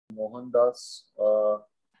MOHANDAS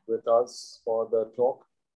with us for the talk.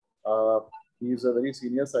 He's a very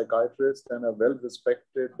senior psychiatrist and a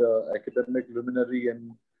well-respected academic luminary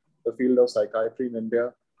in the field of psychiatry in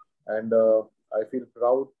India. And I feel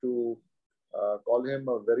proud to call him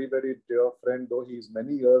a very, very dear friend, though he's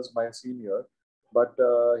many years my senior. But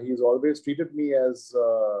he's always treated me as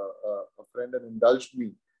a friend and indulged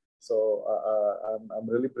me. So I'm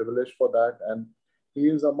really privileged for that. And he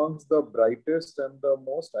is amongst the brightest and the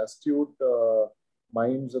most astute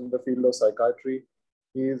minds in the field of psychiatry.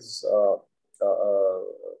 He is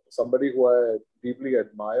somebody who I deeply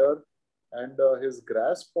admire, and his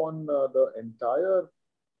grasp on the entire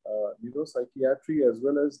neuropsychiatry as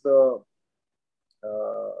well as the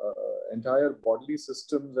entire bodily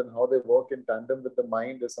systems and how they work in tandem with the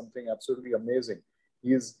mind is something absolutely amazing.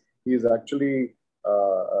 He's actually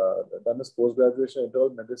done his post-graduation in internal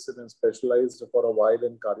medicine and specialized for a while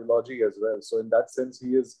in cardiology as well. So in that sense,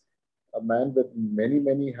 he is a man with many,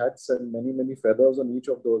 many hats and many, many feathers on each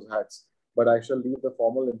of those hats. But I shall leave the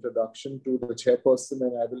formal introduction to the chairperson,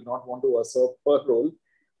 and I will not want to usurp her role.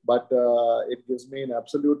 But it gives me an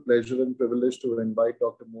absolute pleasure and privilege to invite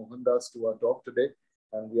Dr. Mohandas to our talk today.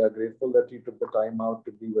 And we are grateful that he took the time out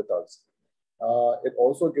to be with us. It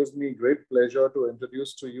also gives me great pleasure to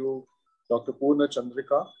introduce to you Dr. Purna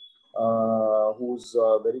Chandrika, who's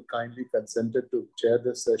very kindly consented to chair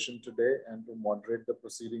this session today and to moderate the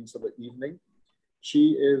proceedings of the evening.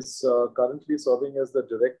 She is currently serving as the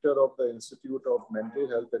director of the Institute of Mental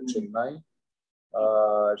Health at Chennai.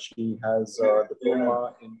 She has a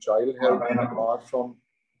diploma in child health, and apart from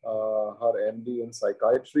her MD in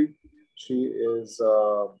psychiatry, she is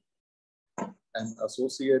an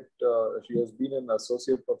associate. She has been an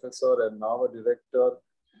associate professor and now a director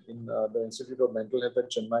in the Institute of Mental Health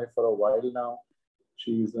at Chennai for a while now.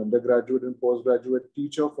 She is an undergraduate and postgraduate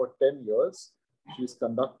teacher for 10 years. She's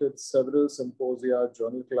conducted several symposia,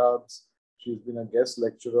 journal clubs. She's been a guest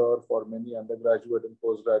lecturer for many undergraduate and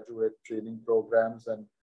postgraduate training programs. And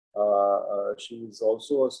she's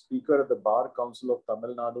also a speaker at the Bar Council of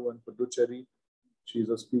Tamil Nadu and Puducherry. She's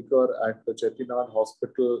a speaker at the Chettinad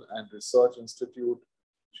Hospital and Research Institute.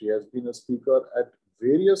 She has been a speaker at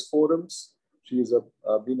various forums. She's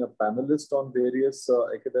been a panelist on various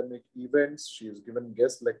academic events. She's given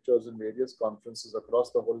guest lectures in various conferences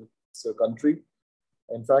across the whole country.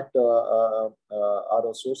 In fact, our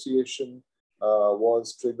association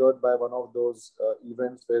was triggered by one of those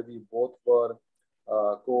events where we both were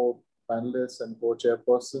co-panelists and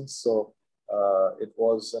co-chairpersons. So it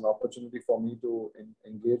was an opportunity for me to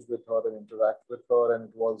engage with her and interact with her. And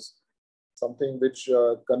it was something which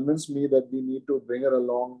convinced me that we need to bring her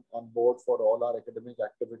along on board for all our academic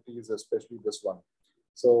activities, especially this one.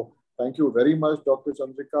 So thank you very much, Dr.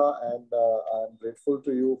 Chandrika, and I'm grateful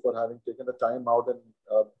to you for having taken the time out and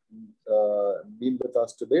been with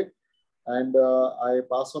us today. And I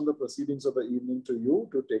pass on the proceedings of the evening to you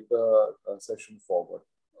to take the session forward.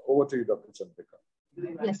 Over to you, Dr. Chandrika.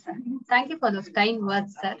 Yes, sir. Thank you for those kind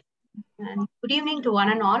words, sir. And good evening to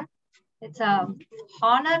one and all. It's an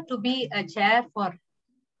honor to be a chair for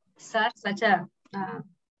sir, such a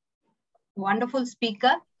wonderful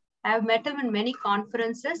speaker. I have met him in many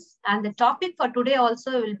conferences, and the topic for today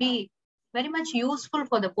also will be very much useful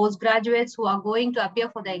for the postgraduates who are going to appear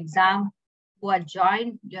for the exam, who are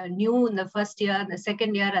joined new in the first year, the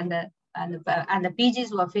second year, and the PGs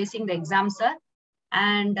who are facing the exam, sir.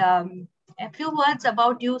 And a few words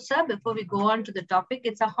about you, sir, before we go on to the topic.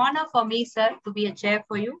 It's an honor for me, sir, to be a chair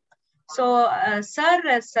for you. So,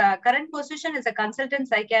 sir's current position is a consultant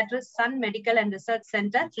psychiatrist, Sun Medical and Research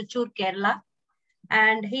Center, Trichur, Kerala.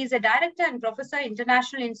 And he is a director and professor,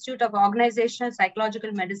 International Institute of Organizational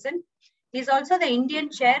Psychological Medicine. He is also the Indian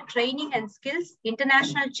Chair, Training and Skills,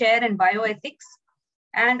 International Chair in Bioethics,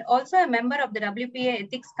 and also a member of the WPA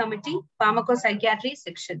Ethics Committee, Pharmacopsychiatry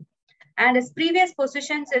section. And his previous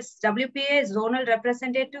positions is WPA Zonal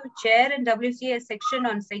Representative, Chair in WCA section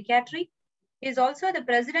on Psychiatry. He is also the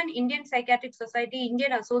President, Indian Psychiatric Society,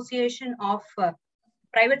 Indian Association of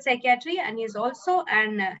Private Psychiatry, and he is also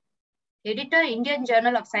an editor, Indian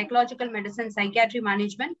Journal of Psychological Medicine, Psychiatry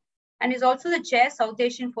Management, and is also the chair, South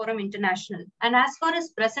Asian Forum International. And as far as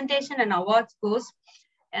presentation and awards goes,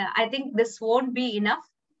 I think this won't be enough.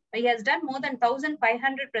 He has done more than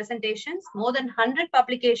 1,500 presentations, more than 100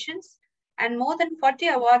 publications, and more than 40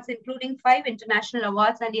 awards, including 5 international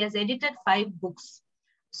awards, and he has edited 5 books.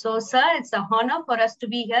 So, sir, it's an honor for us to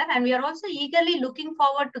be here, and we are also eagerly looking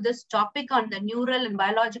forward to this topic on the neural and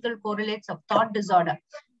biological correlates of thought disorder.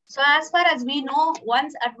 So as far as we know,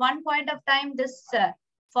 at one point of time, this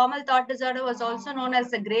formal thought disorder was also known as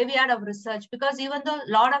the graveyard of research, because even though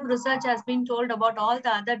a lot of research has been told about all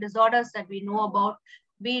the other disorders that we know about,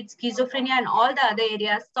 be it schizophrenia and all the other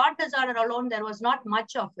areas, thought disorder alone, there was not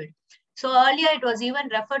much of it. So earlier it was even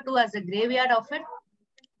referred to as the graveyard of it.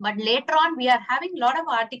 But later on, we are having a lot of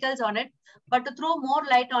articles on it. But to throw more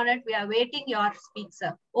light on it, we are waiting your speak,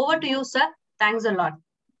 sir. Over to you, sir. Thanks a lot.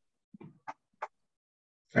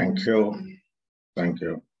 Thank you. Thank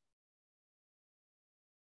you.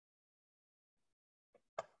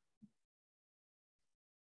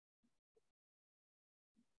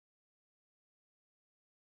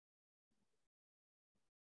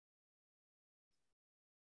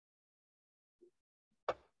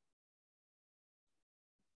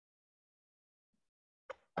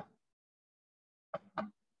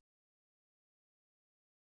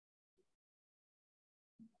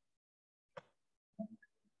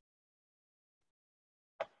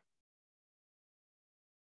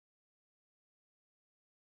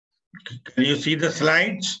 Can you see the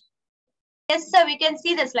slides? Yes, sir. We can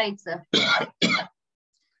see the slides, sir.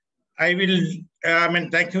 I will,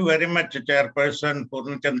 thank you very much, Chairperson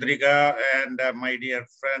Purnachandrika and my dear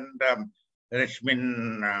friend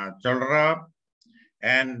Rashmin Cholra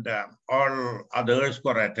and all others who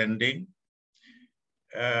are attending.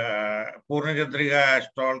 Purnachandrika has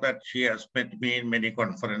told that she has met me in many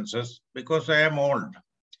conferences because I am old.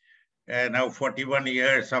 Now 41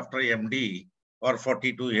 years after MD, or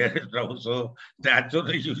 42 years now, so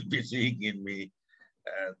naturally you'll be seeing in me.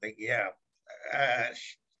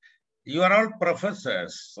 You are all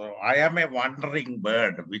professors, so I am a wandering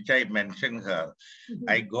bird, which I mentioned her.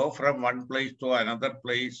 I go from one place to another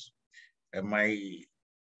place. My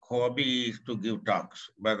hobby is to give talks,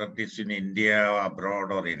 whether it is in India or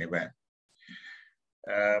abroad or anywhere.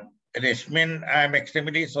 Rashmin, I'm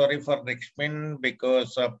extremely sorry for Rashmin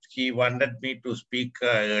because she wanted me to speak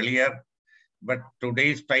earlier, but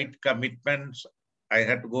today's tight commitments, I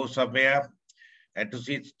had to go somewhere, had to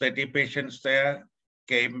see 30 patients there,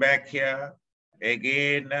 came back here,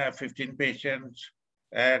 again 15 patients,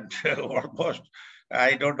 and almost,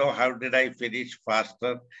 I don't know how did I finish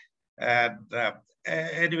faster. And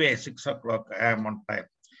anyway, 6 o'clock, I am on time.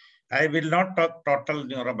 I will not talk total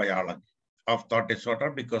neurobiology of thought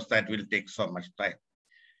disorder because that will take so much time.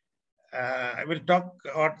 I will talk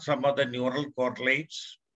about some of the neural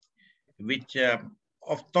correlates which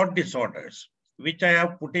of thought disorders, which I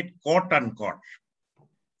have put it quote unquote.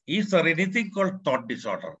 Is there anything called thought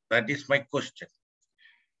disorder? That is my question.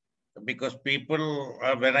 Because people,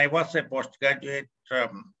 when I was a postgraduate,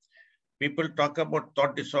 people talk about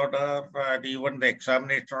thought disorder, and even the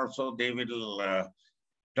examination also, they will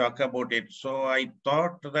talk about it. So I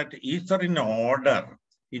thought that is there an order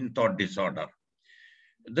in thought disorder?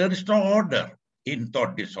 There is no order in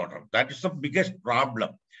thought disorder. That is the biggest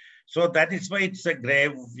problem. So that is why it's a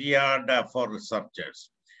graveyard for researchers.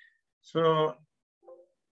 So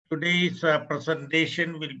today's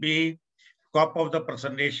presentation will be, scope of the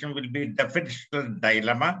presentation will be definitional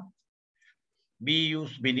dilemma. We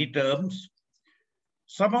use many terms.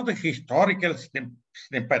 Some of the historical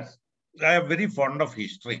snippets. I am very fond of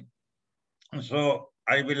history. So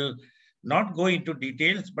I will not go into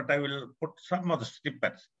details, but I will put some of the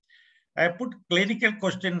snippets. I put clinical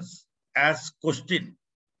questions as question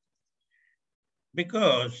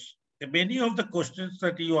because many of the questions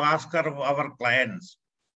that you ask our clients,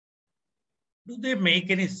 do they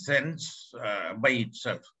make any sense by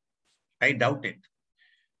itself? I doubt it.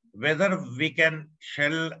 Whether we can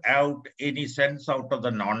shell out any sense out of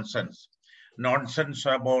the nonsense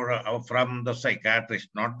about from the psychiatrist,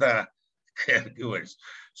 not the caregivers.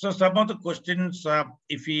 So some of the questions,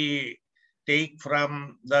 if we take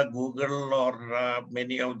from the Google or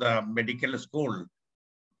many of the medical school,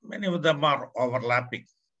 many of them are overlapping.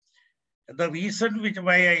 The reason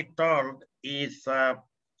why I told is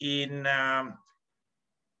in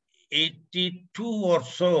 82 or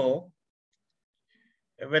so,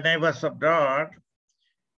 when I was abroad,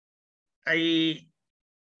 I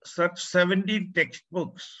searched 17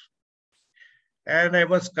 textbooks and I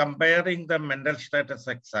was comparing the mental status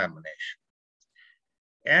examination.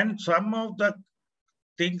 And some of the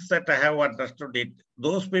things that I have understood it,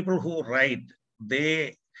 those people who write,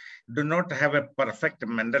 they do not have a perfect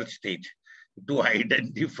mental state to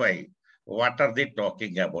identify what are they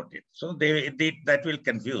talking about it. So that will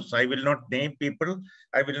confuse. I will not name people.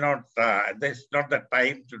 I will not, there's not the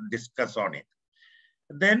time to discuss on it.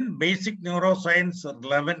 Then basic neuroscience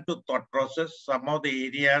relevant to thought process, some of the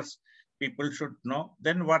areas people should know.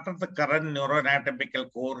 Then what are the current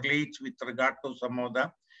neuroanatomical correlates with regard to some of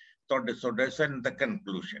the thought disorders, and the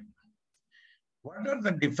conclusion. What are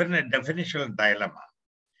the different definitional dilemma?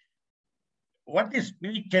 what is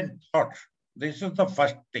speech and thought? This is the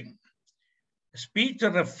first thing. Speech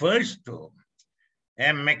refers to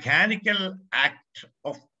a mechanical act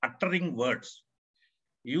of uttering words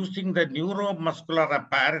using the neuromuscular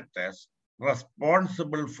apparatus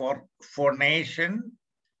responsible for phonation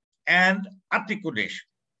and articulation.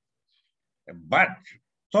 But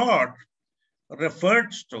thought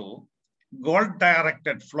refers to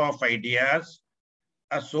goal-directed flow of ideas,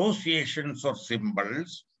 associations or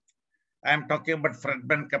symbols. I'm talking about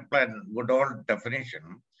Friedman Kaplan, good old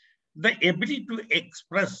definition. The ability to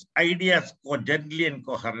express ideas cogently and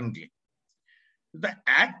coherently. The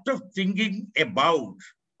act of thinking about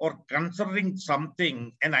or considering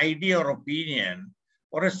something, an idea or opinion,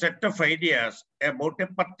 or a set of ideas about a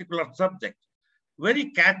particular subject.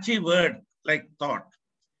 Very catchy word like thought.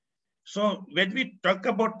 So when we talk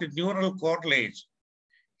about the neural correlates,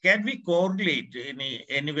 can we correlate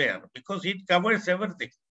anywhere? Because it covers everything.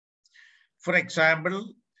 For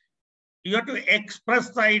example, you have to express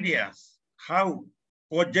the ideas. How?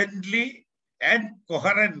 Cogently and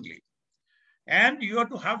coherently. And you have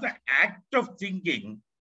to have the act of thinking,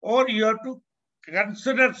 or you have to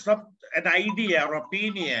consider an idea or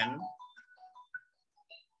opinion.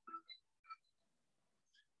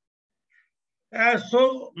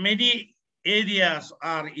 So many areas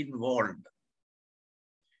are involved.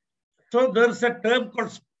 So there's a term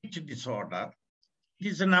called speech disorder. It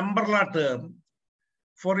is an umbrella term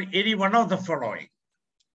for any one of the following: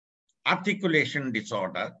 articulation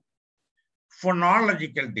disorder,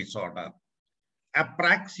 phonological disorder,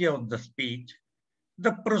 apraxia of the speech,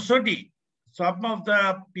 the prosody. Some of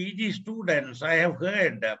the PG students, I have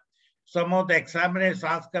heard some of the examiners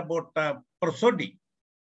ask about prosody.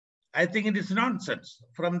 I think it is nonsense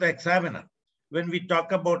from the examiner when we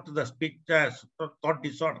talk about the speech thought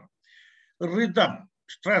disorder. Rhythm,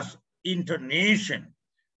 stress, intonation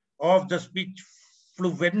of the speech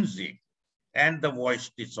fluency and the voice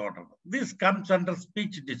disorder. This comes under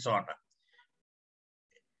speech disorder.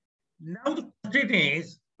 Now the question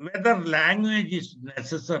is whether language is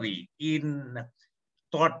necessary in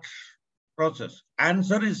thought process.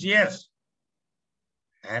 Answer is yes,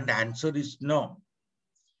 and answer is no.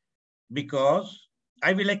 Because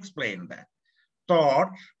I will explain that.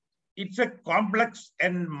 Thought, it's a complex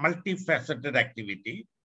and multifaceted activity.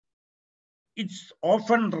 It's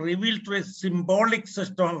often revealed through a symbolic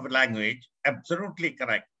system of language, absolutely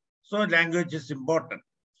correct. So language is important,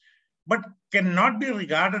 but cannot be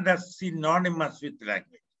regarded as synonymous with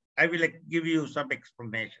language. I will give you some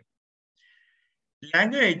explanation.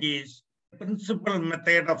 Language is a principal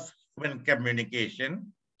method of human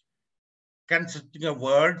communication, consisting of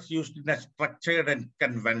words used in a structured and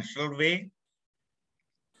conventional way,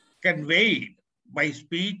 conveyed by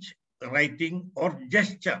speech, writing, or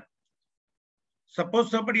gesture.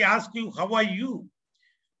 Suppose somebody asks you, how are you?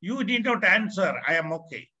 You need not answer, I am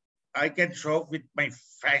okay. I can show with my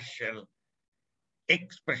facial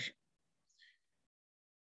expression.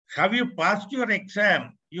 Have you passed your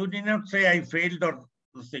exam? You need not say I failed or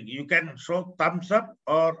something. You can show thumbs up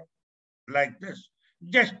or like this,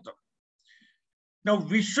 gesture. Now,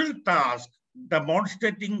 visual task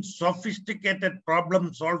demonstrating sophisticated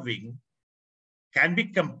problem solving can be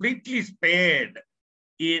completely spared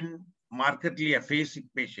in markedly aphasic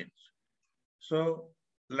patients. So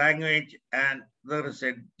language and there is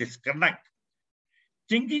a disconnect.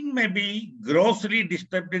 Thinking may be grossly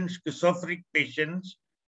disturbed in schizophrenic patients,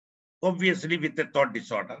 obviously with a thought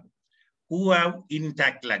disorder, who have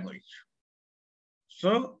intact language.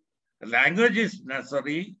 So language is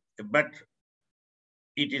necessary, but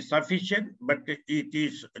it is sufficient, but it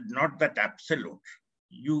is not that absolute.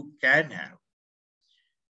 You can have.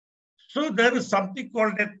 So there is something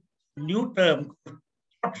called a new term,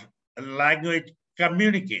 thought language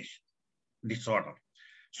communication disorder.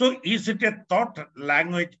 So is it a thought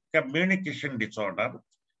language communication disorder?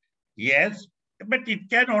 Yes, but it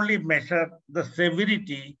can only measure the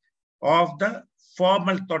severity of the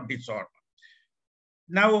formal thought disorder.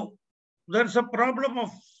 Now, there's a problem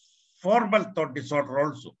of formal thought disorder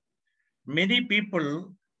also. Many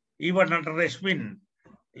people, even under Rashmin,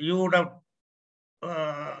 you would have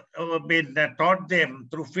been taught them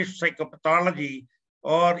through fish psychopathology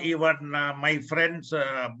or even my friend's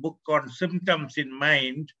book on symptoms in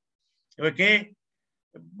mind, okay?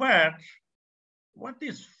 But what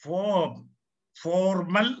is formal?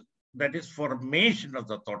 That is formation of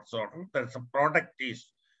the thought disorder. That's a product is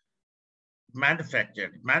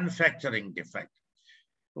manufactured, manufacturing defect.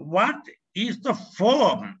 What is the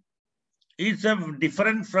form is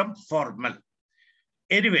different from formal.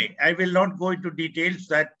 Anyway, I will not go into details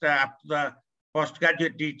that up to the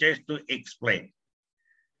postgraduate teachers to explain.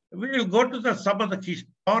 We will go to some of the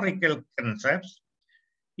historical concepts.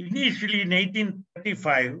 Initially in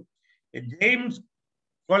 1835, James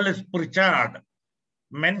Collis Pritchard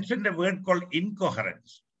mentioned a word called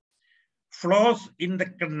incoherence, flaws in the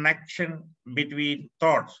connection between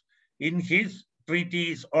thoughts in his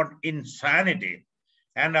treatise on insanity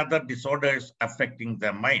and other disorders affecting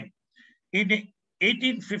the mind. In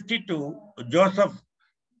 1852, Joseph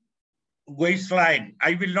Goisline,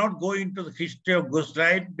 I will not go into the history of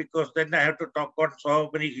Goisline because then I have to talk about so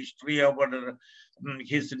many history about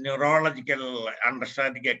his neurological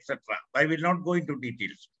understanding, etc. I will not go into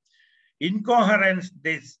details. Incoherence,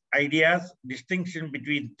 these ideas, distinction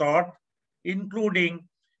between thought, including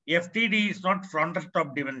FTD is not frontal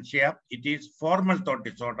top dementia, it is formal thought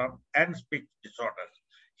disorder and speech disorders.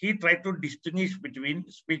 He tried to distinguish between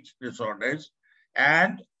speech disorders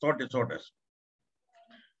and thought disorders.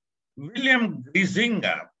 William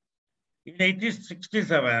Griesinger in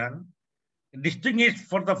 1867 distinguished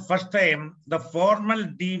for the first time the formal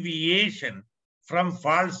deviation from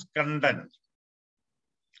false content.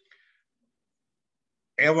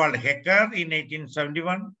 Ewald Hecker in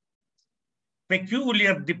 1871,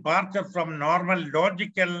 peculiar departure from normal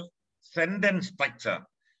logical sentence structure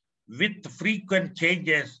with frequent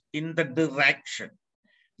changes in the direction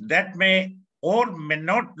that may or may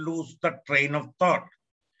not lose the train of thought.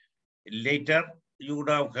 Later, you would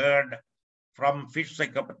have heard from fish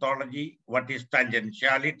psychopathology what is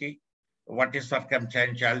tangentiality, what is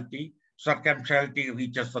circumstantiality. Circumstantiality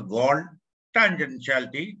reaches the goal,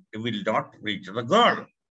 tangentiality will not reach the goal.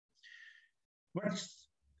 But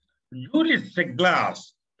Julius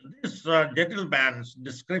Seglas, this gentleman's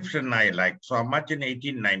description I like so much in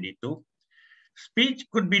 1892. Speech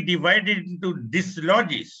could be divided into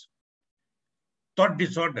dyslogies, thought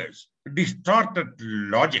disorders, distorted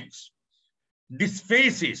logics,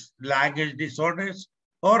 dysphases, language disorders,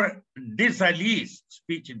 or dysallese,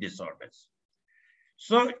 speech disorders.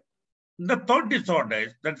 So the thought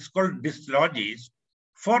disorders, that's called dyslogies,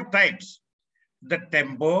 4 types. The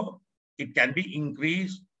tempo, it can be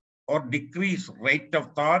increased or decreased rate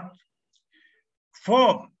of thought.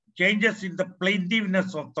 4, changes in the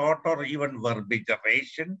plaintiveness of thought or even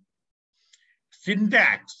verbigeration.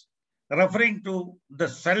 Syntax, referring to the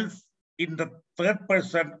self in the third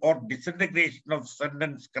person or disintegration of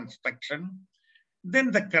sentence construction.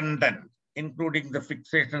 Then the content, including the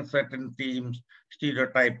fixation of certain themes,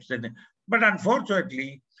 stereotypes. But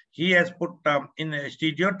unfortunately, he has put in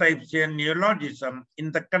stereotypes and neologism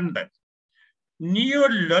in the content.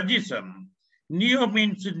 Neologism, neo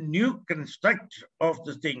means a new construct of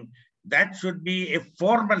the thing. That should be a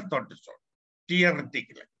formal thought disorder,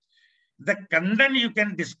 theoretically. The content you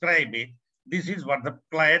can describe it, this is what the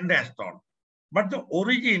client has taught. But the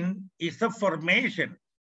origin is the formation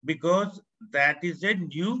because that is a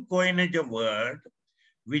new coinage of word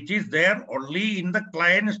which is there only in the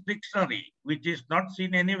client's dictionary, which is not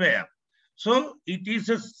seen anywhere. So it is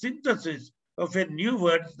a synthesis of a new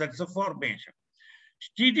word, that's a formation.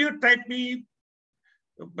 Stereotypy,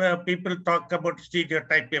 people talk about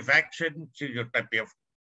stereotypy of action, stereotypy of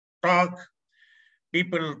talk.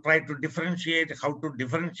 People try to differentiate, how to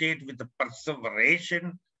differentiate with the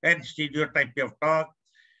perseveration and stereotypy of talk.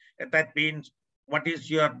 And that means, what is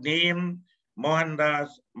your name? Mohandas,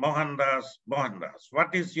 Mohandas, Mohandas.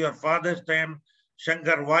 What is your father's name?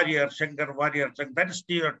 Shankar Warrior, Shankar Warrior. That is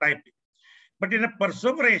stereotyping. But in a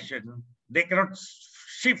perseveration, they cannot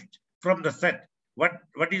shift from the set.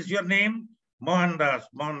 What is your name? Mohandas,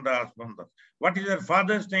 Mohandas, Mohandas. What is your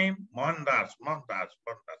father's name? Mohandas, Mohandas,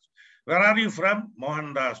 Mohandas. Where are you from?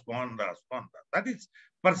 Mohandas, Mohandas, Mohandas. That is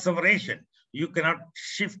perseveration. You cannot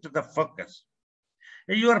shift the focus.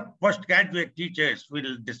 Your postgraduate teachers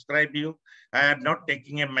will describe you. I am not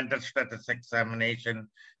taking a mental status examination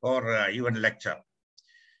or even lecture.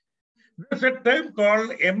 There's a term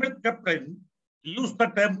called, Emil Kaplan used the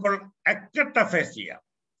term called acataphasia.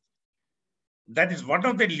 That is one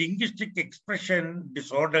of the linguistic expression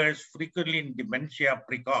disorders frequently in dementia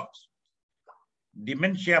precox.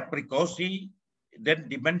 Dementia precoci, then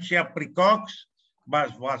dementia precox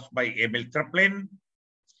was by Emil Kaplan.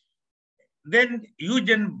 Then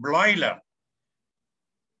Eugen Bleuler.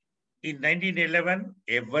 In 1911,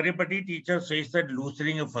 everybody teacher says that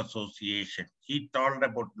loosening of association. He told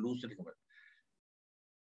about loosening of.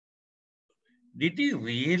 Did he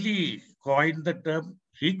really coin the term?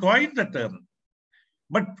 He coined the term.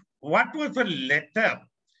 But what was the letter?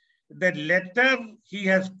 The letter he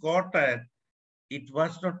has quoted, it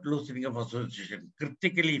was not loosening of association.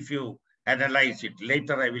 Critically, if you analyze it,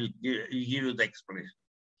 later I will give you the explanation.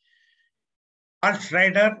 Carl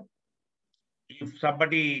Schrader, if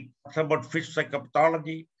somebody talks about fish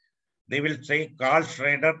psychopathology, They will say Carl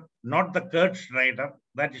Schneider, not the Kurt Schneider,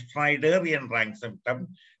 that is Schneiderian rank symptom.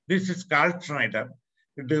 This is Carl Schneider,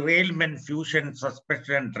 derailment, fusion,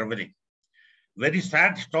 suspension, and reveling. Very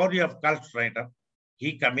sad story of Carl Schneider.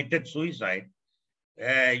 He committed suicide.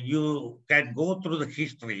 You can go through the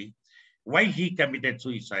history, why he committed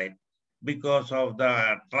suicide, because of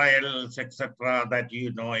the trials, etc., that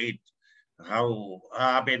you know it, how,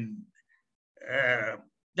 I mean,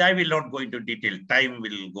 I will not go into detail, time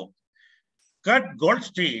will go. Kurt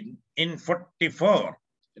Goldstein in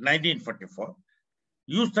 1944,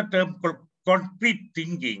 used the term called concrete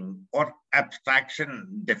thinking or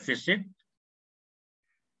abstraction deficit.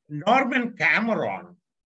 Norman Cameron,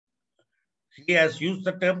 he has used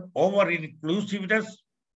the term over-inclusiveness,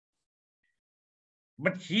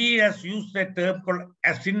 but he has used a term called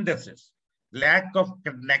asynthesis, lack of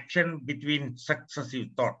connection between successive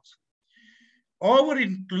thoughts.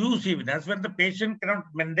 Over-inclusiveness, when the patient cannot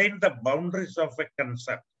maintain the boundaries of a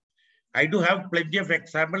concept. I do have plenty of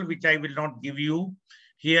examples which I will not give you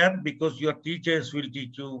here because your teachers will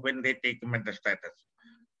teach you when they take mental status.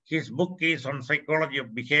 His book is on psychology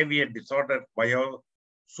of behavior disorder,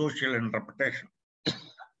 biosocial interpretation.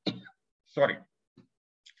 Sorry.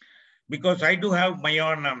 Because I do have my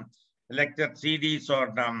own lecture series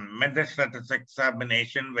on mental status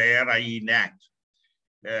examination where I enact.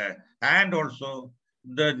 And also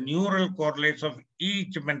the neural correlates of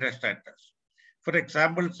each mental status. For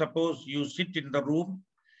example, suppose you sit in the room,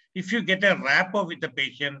 if you get a rapport with the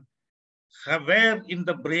patient, where in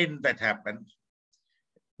the brain that happens?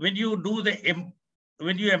 When you do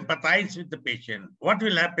when you empathize with the patient, what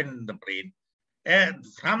will happen in the brain?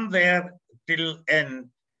 From there till end,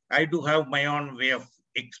 I do have my own way of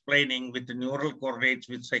explaining with the neural correlates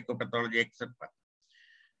with psychopathology, etc.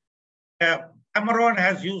 Cameron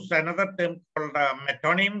has used another term called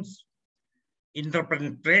metonyms,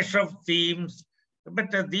 interpretation of themes,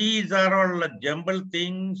 but these are all jumbled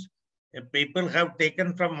things. People have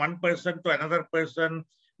taken from one person to another person.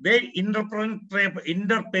 They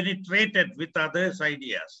interpenetrated with others'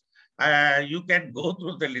 ideas. You can go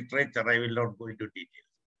through the literature. I will not go into detail.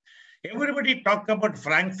 Everybody talk about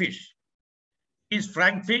Frank Fish. Is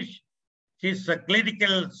Frank Fish? His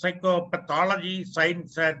clinical psychopathology,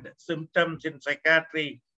 signs and symptoms in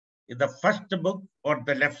psychiatry, in the first book on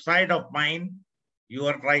the left side of mine,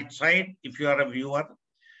 your right side, if you are a viewer.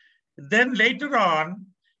 Then later on,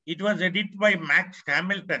 it was edited by Max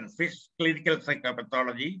Hamilton, Fish Clinical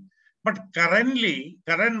Psychopathology, but current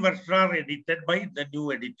versions are edited by the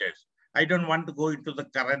new editors. I don't want to go into the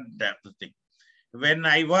current thing. When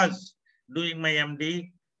I was doing my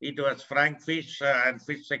MD, it was Frank Fish and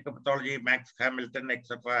Fish Psychopathology, Max Hamilton,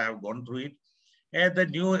 etc. I have gone through it. And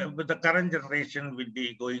the current generation will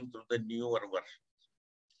be going through the newer versions.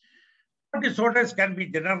 Disorders can be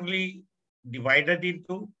generally divided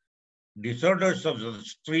into disorders of the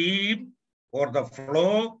stream or the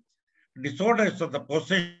flow, disorders of the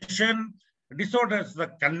possession, disorders of the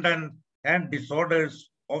content, and disorders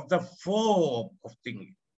of the form of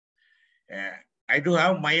thinking. I do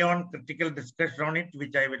have my own critical discussion on it,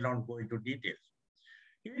 which I will not go into details.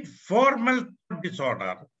 In formal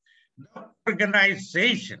disorder, the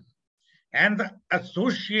organization and the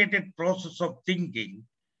associated process of thinking,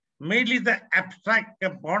 mainly the abstract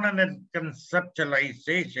component and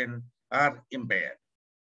conceptualization, are impaired.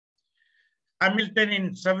 Hamilton in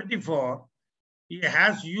 1974, he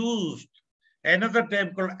has used another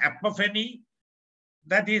term called epiphany,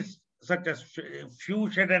 that is such as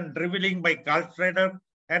fusion and driveling by Carl Schneider,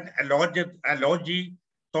 and analogy,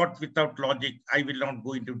 thought without logic. I will not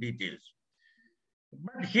go into details.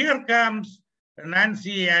 But here comes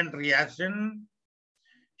Nancy Andreasen.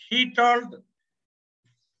 She told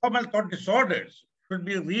formal thought disorders should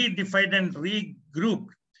be redefined and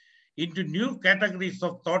regrouped into new categories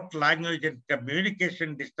of thought, language, and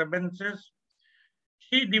communication disturbances.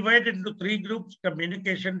 She divided into three groups: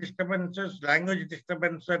 communication disturbances, language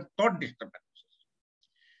disturbances, and thought disturbances.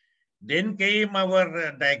 Then came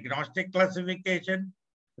our diagnostic classification.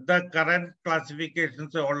 The current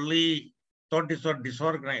classifications are only thought disorder,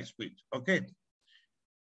 disorganized speech. Okay.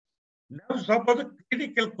 Now, some of the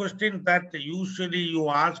critical questions that usually you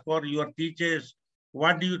ask or your teachers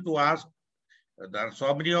want you to ask, there are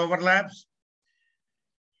so many overlaps.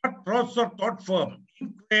 What process or thought form,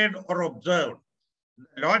 inquired or observed?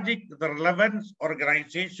 The logic, the relevance,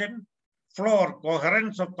 organization, flow or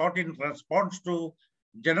coherence of thought in response to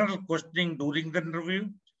general questioning during the interview.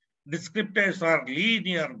 Descriptors are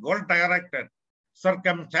linear, goal-directed,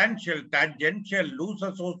 circumstantial, tangential, loose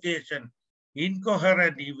association,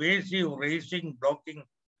 incoherent, evasive, racing, blocking,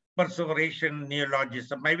 perseveration,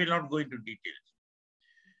 neologism. I will not go into details.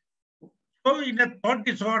 So in a thought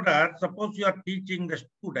disorder, suppose you are teaching the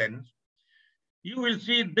students, you will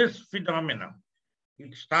see this phenomenon.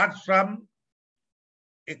 It starts from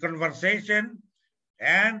a conversation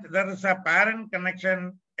and there is a parent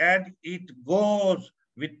connection and it goes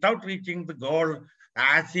without reaching the goal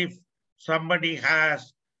as if somebody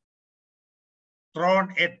has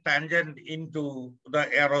thrown a tangent into the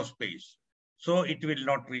aerospace. So it will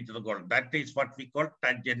not reach the goal. That is what we call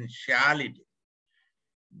tangentiality.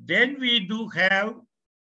 Then we do have,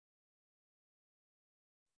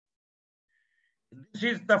 this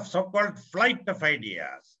is the so-called flight of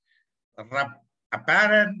ideas.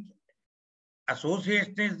 Apparent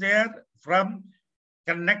association is there, from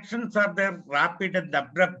connections are there, rapid and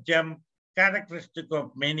abrupt jump, characteristic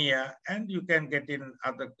of mania, and you can get in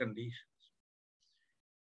other conditions.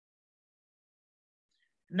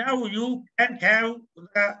 Now you can have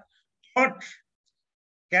the thought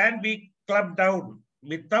can be clubbed down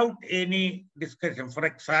without any discussion. For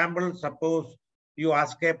example, suppose you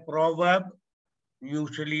ask a proverb,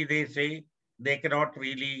 usually they say they cannot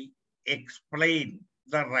really explain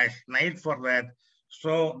the rationale for that.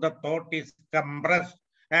 So the thought is compressed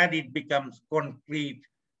and it becomes concrete.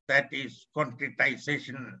 That is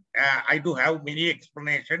concretization. I do have many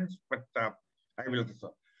explanations, but I will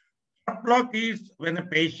resolve. Thought block is when a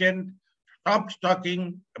patient stops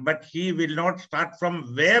talking, but he will not start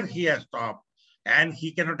from where he has stopped, and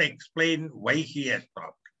he cannot explain why he has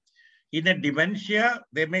stopped. In a dementia,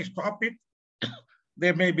 they may stop it.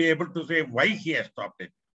 They may be able to say why he has stopped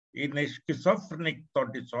it. In a schizophrenic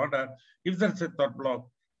thought disorder, if there's a thought block,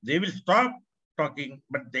 they will stop talking,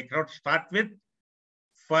 but they cannot start with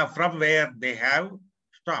from where they have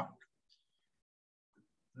stopped.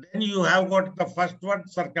 Then you have got the first one,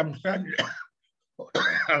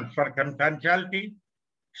 circumstantiality.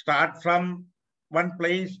 Start from one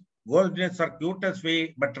place, goes in a circuitous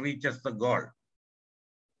way, but reaches the goal.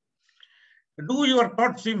 Do your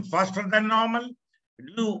thoughts seem faster than normal?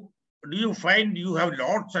 Do you find you have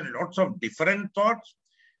lots and lots of different thoughts?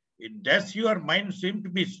 Does your mind seem to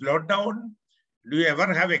be slowed down? Do you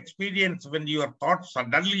ever have experience when your thoughts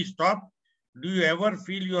suddenly stop? Do you ever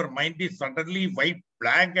feel your mind is suddenly white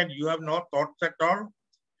blank and you have no thoughts at all?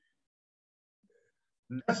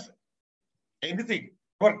 Does anything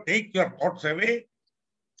or take your thoughts away?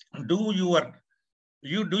 Do you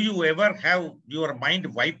ever have your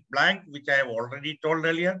mind white blank, which I have already told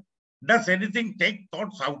earlier? Does anything take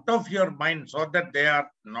thoughts out of your mind so that they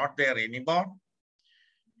are not there anymore?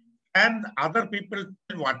 And other people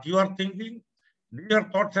tell what you are thinking? Do your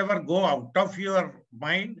thoughts ever go out of your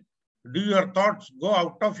mind? Do your thoughts go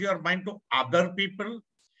out of your mind to other people?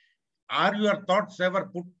 Are your thoughts ever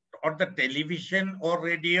put on the television or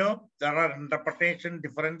radio? There are interpretations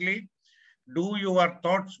differently. Do your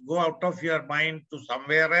thoughts go out of your mind to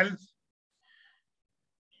somewhere else?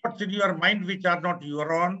 Thoughts in your mind which are not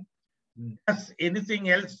your own? Does anything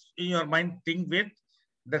else in your mind think with?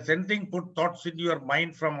 Does anything put thoughts in your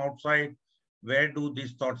mind from outside? Where do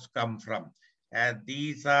these thoughts come from? And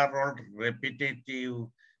these are all repetitive,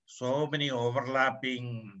 so many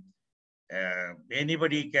overlapping.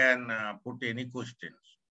 Anybody can put any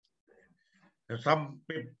questions. Some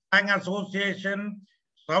Pang association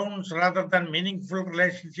sounds rather than meaningful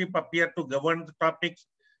relationship appear to govern the topics,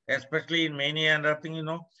 especially in mania and other thing, you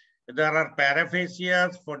know. There are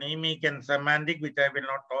paraphasias, phonemic and semantic, which I will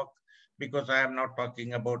not talk because I am not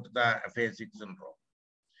talking about the aphasic syndrome.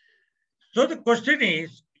 So the question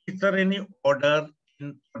is there any order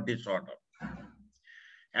in disorder?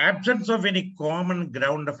 Absence of any common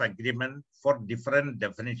ground of agreement for different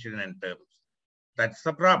definition and terms. That's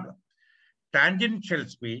the problem. Tangential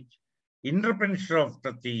speech, interpretation of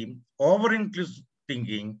the theme, over-inclusive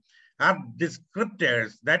thinking are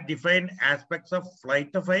descriptors that define aspects of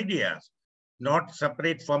flight of ideas, not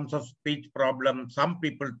separate forms of speech problem. Some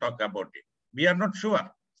people talk about it. We are not sure.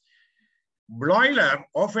 Bloiler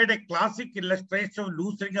offered a classic illustration of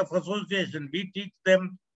loosening of association. We teach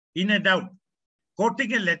them in a doubt.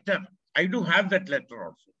 Quoting a letter, I do have that letter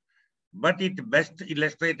also, but it best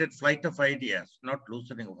illustrated flight of ideas, not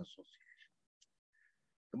loosening of association.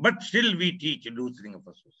 But still we teach loosening of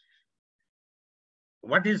association.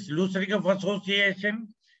 What is loosening of association?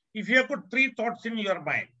 If you have got three thoughts in your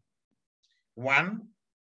mind. One,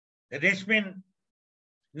 Reshmin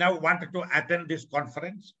now wanted to attend this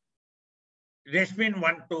conference. Reshmin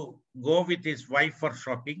want to go with his wife for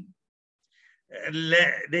shopping.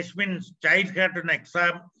 Reshmin's child had an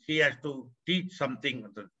exam. He has to teach something.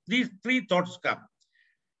 These three thoughts come.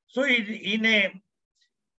 So in a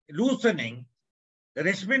loosening,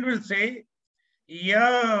 Reshmin will say,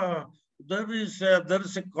 yeah, there is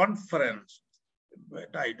a conference.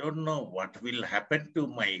 but I don't know what will happen to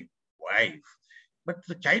my wife. But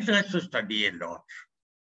the child has to study a lot.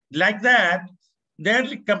 Like that, they're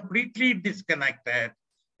completely disconnected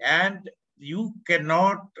and you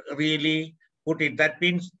cannot really put it. That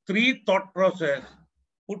means three thought process,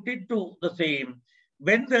 put it to the same.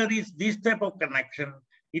 When there is this type of connection,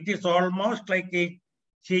 it is almost like a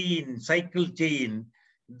chain, cycle chain.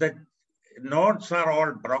 The nodes are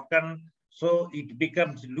all broken, so it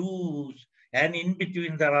becomes loose, and in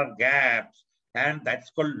between there are gaps, and that's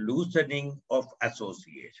called loosening of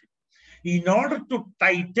association. In order to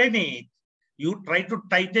tighten it, you try to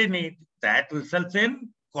tighten it, that results in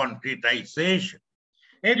concretization.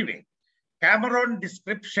 Anyway, Cameron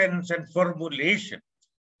descriptions and formulation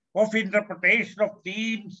of interpretation of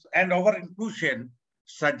themes and our inclusion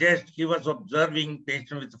suggest he was observing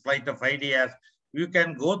patient with flight of ideas. You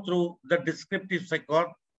can go through the descriptive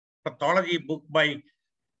psychopathology book by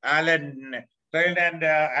Alan and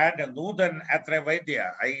Nudhan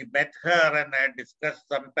Atravedya. I met her and I discussed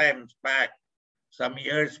some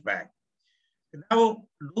years back. Now,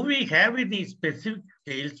 do we have any specific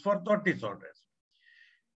scales for thought disorders?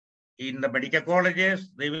 In the medical colleges,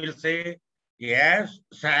 they will say, yes,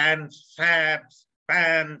 SANS, SAPS,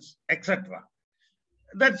 PANS, etc.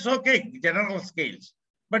 That's okay, general scales.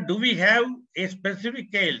 But do we have a specific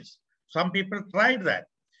scales? Some people tried that.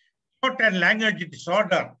 Thought and language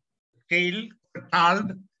disorder scale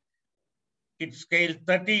called, it scales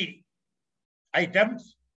 30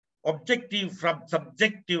 items, objective from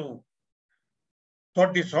subjective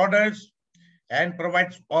thought disorders, and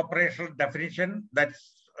provides operational definition.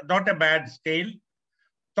 That's not a bad scale.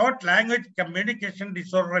 Thought language communication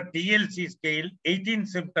disorder TLC scale, 18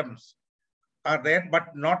 symptoms are there,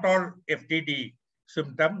 but not all FTD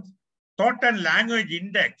symptoms. Thought and language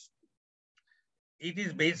index, it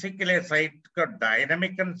is basically a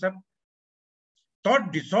psychodynamic concept.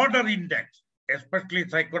 Thought disorder index, especially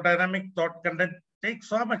psychodynamic thought content, takes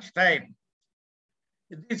so much time.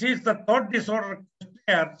 This is the thought disorder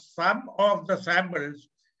questionnaire, some of the samples,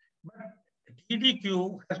 but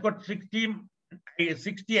TDQ has got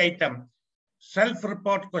 60 items,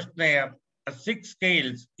 self-report questionnaire, 6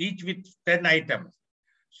 scales, each with 10 items.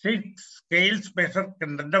 6 scales measure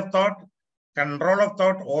content of thought, control of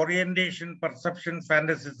thought, orientation, perception,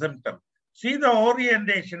 fantasy, symptom. See the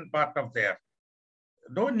orientation part of there.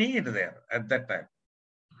 No need there at that time.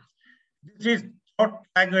 This is thought,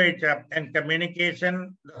 language, and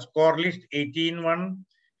communication. The score list 18-1.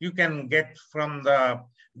 You can get from the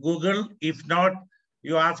Google. If not,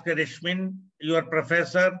 you ask Rishmin, your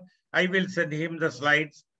professor. I will send him the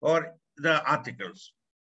slides or the articles.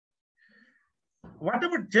 What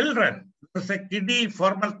about children? There's a kiddie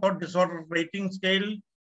formal thought disorder rating scale.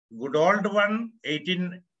 Good old one,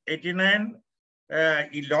 1889.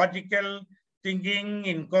 Illogical thinking,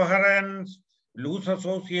 incoherence, loose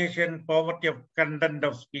association, poverty of content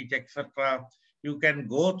of speech, etc. You can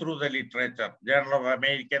go through the literature, Journal of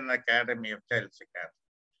American Academy of Child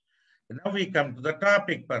Psychiatry. Now we come to the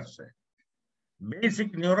topic per se.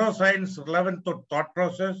 Basic neuroscience relevant to thought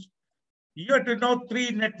process. You have to know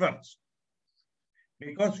 3 networks.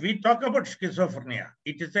 Because we talk about schizophrenia,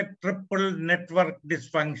 it is a triple network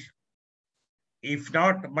dysfunction, if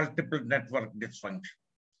not multiple network dysfunction.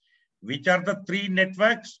 Which are the 3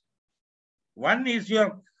 networks? One is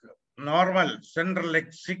your normal central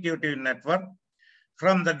executive network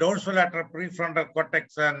from the dorsolateral prefrontal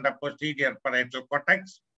cortex and the posterior parietal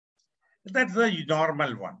cortex. That's the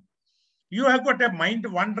normal one. You have got a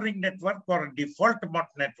mind-wandering network or a default mode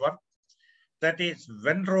network, that is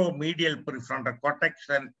ventromedial prefrontal cortex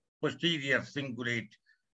and posterior cingulate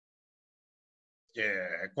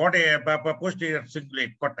posterior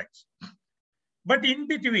cingulate cortex. But in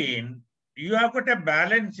between, you have got a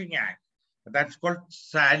balancing act. That's called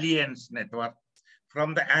salience network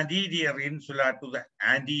from the anterior insula to the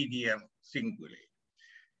anterior cingulate.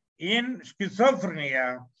 In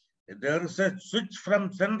schizophrenia, there is a switch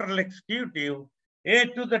from central executive A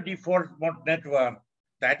to the default mode network.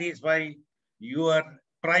 That is why your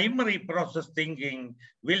primary process thinking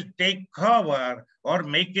will take cover or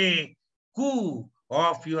make a coup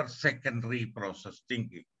of your secondary process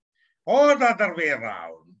thinking. Or the other way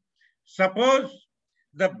around. Suppose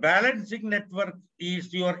the balancing network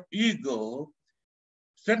is your ego,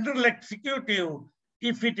 central executive,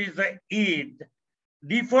 if it is a id,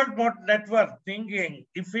 default mode network thinking,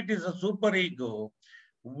 if it is a superego,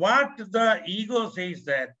 what the ego says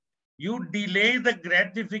that you delay the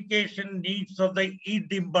gratification needs of the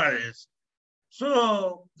id impulse.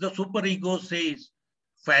 So the superego says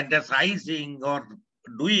fantasizing or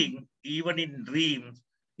doing, even in dreams,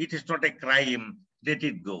 it is not a crime. let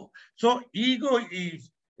it go. So ego is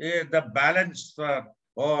the balance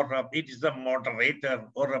or it is the moderator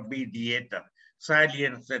or a mediator.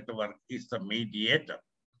 Salience network is the mediator.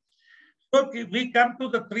 So we come to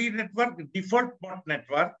the three network, default mode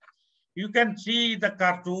network. You can see the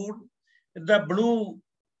cartoon, the blue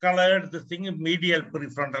colored, the thing medial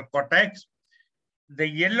prefrontal cortex. The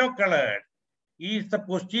yellow colored is the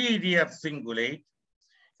posterior cingulate.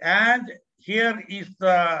 And here is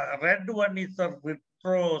the red one is the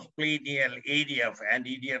retrosplenial area of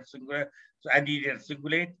anterior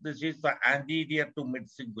cingulate. This is the anterior to mid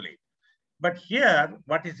cingulate. But here,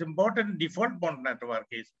 what is important, default mode network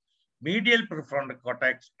is medial prefrontal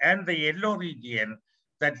cortex and the yellow region,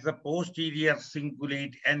 that's the posterior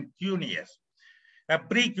cingulate and cuneus,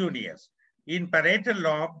 precuneus. In parietal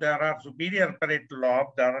lobe, there are superior parietal lobe,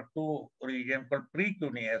 there are two regions called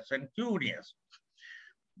precuneus and cuneus.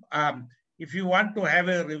 If you want to have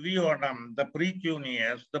a review on the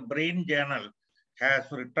precuneus, the Brain Journal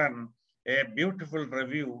has written a beautiful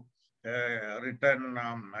review written,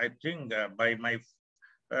 I think, by my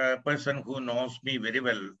person who knows me very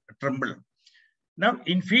well, Trimble. Now,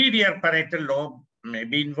 inferior parietal lobe may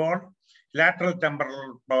be involved, lateral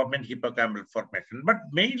temporal lobe and hippocampal formation, but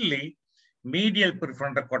mainly medial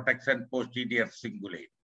prefrontal cortex and posterior cingulate.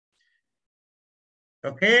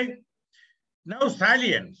 Okay? Now,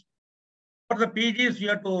 salience. For the PGs, you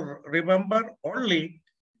have to remember only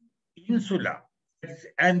insula, it's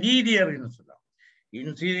anterior insula.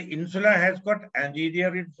 Insula has got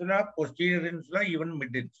anterior insula, posterior insula, even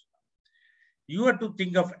mid insula. You have to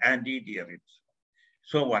think of anterior insula.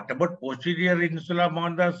 So what about posterior insula,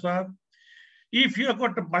 Mohandas sir? If you have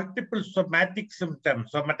got multiple somatic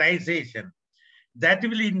symptoms, somatization, that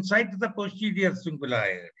will incite the posterior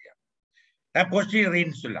cingulate area, posterior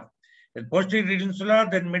insula. The posterior insula,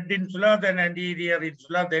 then mid insula, then anterior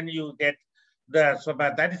insula, then you get the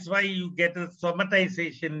somat. That is why you get a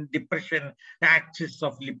somatization, depression, axis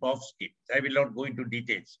of Lipovsky. I will not go into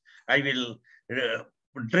details. I will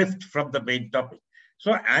drift from the main topic.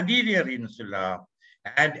 So anterior insula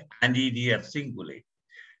and anterior cingulate.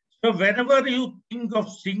 So whenever you think of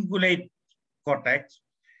cingulate cortex,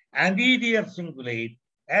 anterior cingulate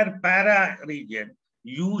and para region,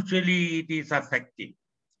 usually it is affected.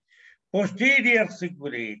 Posterior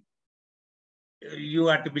cingulate, you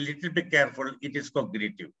have to be a little bit careful, it is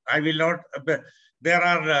cognitive. I will not, there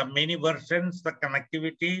are many versions, the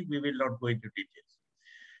connectivity, we will not go into details.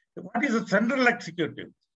 What is the central executive?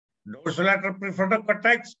 Dorsolateral prefrontal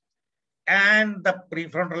cortex and the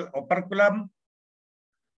prefrontal operculum,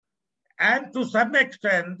 and to some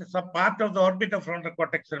extent, some part of the orbitofrontal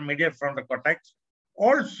cortex and medial frontal cortex.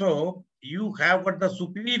 Also, you have got the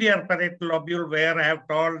superior parietal lobule where I have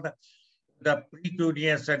told the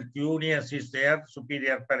precuneus and cuneus is there,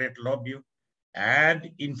 superior parietal lobule, and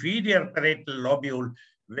inferior parietal lobule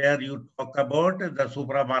where you talk about the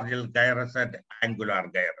supramarginal gyrus and angular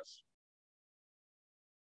gyrus.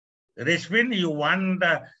 Rishmin, you want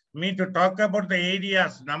me to talk about the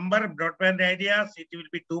areas, number of broadband areas? It will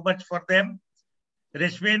be too much for them.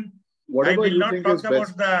 Rishmin, I will not talk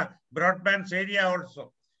about the broadband area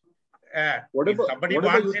also. If somebody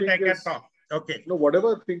wants it, I can talk. Okay. No,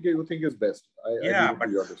 whatever you think is best. But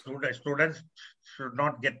students should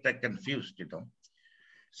not get confused, you know.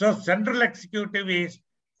 So central executive is,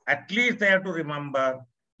 at least they have to remember,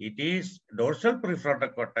 it is dorsal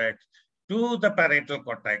prefrontal cortex to the parietal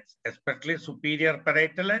cortex, especially superior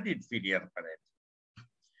parietal and inferior parietal.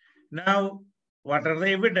 Now, what are the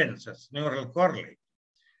evidences? Neural correlate.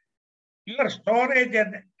 Your storage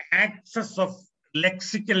and access of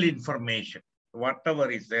lexical information,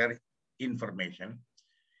 whatever is there, information,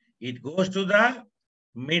 it goes to the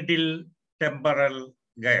middle temporal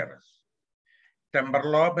gyrus.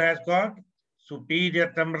 Temporal lobe has got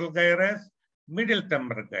superior temporal gyrus, middle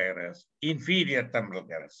temporal gyrus, inferior temporal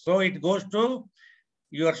gyrus. So it goes to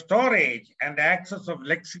your storage and access of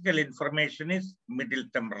lexical information is middle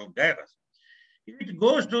temporal gyrus. It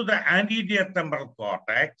goes to the anterior temporal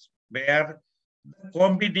cortex where the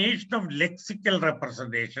combination of lexical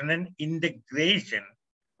representation and integration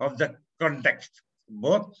of the context,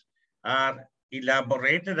 both are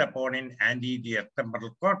elaborated upon in anterior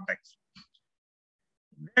temporal cortex.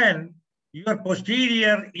 Then your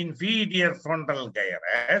posterior inferior frontal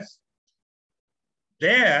gyrus,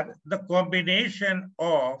 there the combination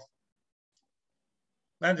of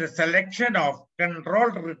and the selection of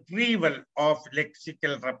controlled retrieval of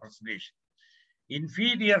lexical representation.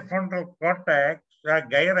 Inferior frontal cortex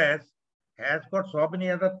gyrus has got so many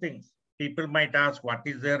other things. People might ask, what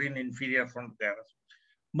is there in inferior frontal gyrus?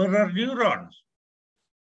 Mirror neurons.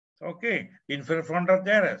 Okay, infrafrontal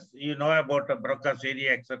gyrus. You know about the Broca's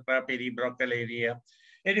area, etc., peribrocal area.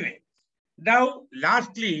 Anyway, now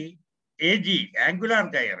lastly, AG, angular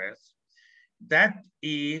gyrus, that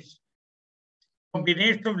is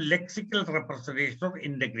combination of lexical representation of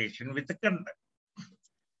integration with the content.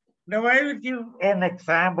 Now I will give an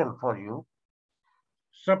example for you.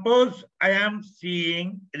 Suppose I am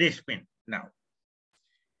seeing Rishmin now.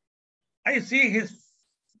 I see his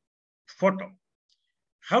photo.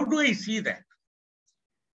 How do I see that?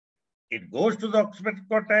 It goes to the occipital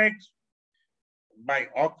cortex, by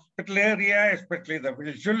occipital area, especially the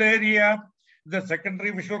visual area, the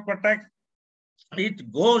secondary visual cortex.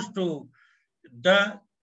 It goes to the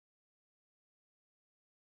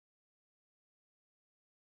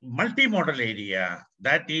multimodal area,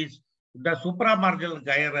 that is the supramarginal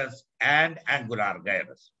gyrus and angular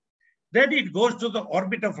gyrus. Then it goes to the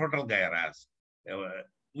orbitofrontal gyrus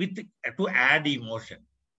to add emotion.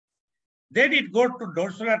 Then it goes to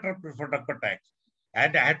dorsolateral prefrontal cortex,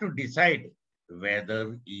 and I had to decide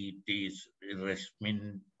whether it is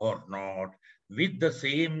Rishmin or not. With the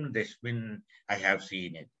same Rishmin, I have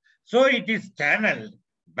seen it. So it is channeled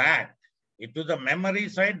back into the memory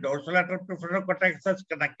side, dorsolateral prefrontal cortex, such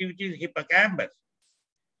connectivity is hippocampus,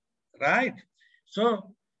 right?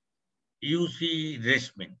 So you see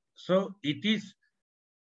Rishmin. So it is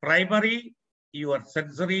primary, your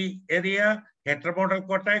sensory area, heteromodal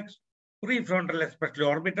cortex, prefrontal, especially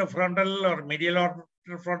orbitofrontal or medial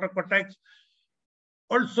orbitofrontal cortex,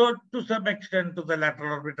 also to some extent to the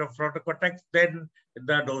lateral orbitofrontal cortex, then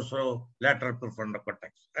the dorsolateral prefrontal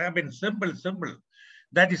cortex. I mean, simple.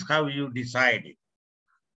 That is how you decide it.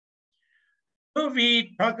 So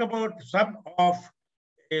we talk about some of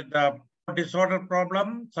the disorder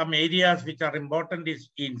problem. Some areas which are important is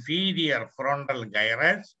inferior frontal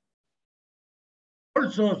gyrus.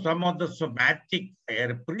 Also, some of the somatic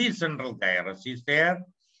precentral gyrus is there.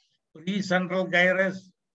 Precentral gyrus,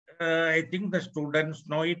 I think the students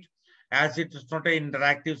know it, as it is not an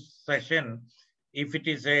interactive session. If it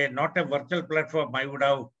is not a virtual platform, I would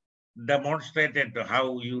have demonstrated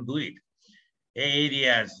how you do it.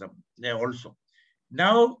 Areas also.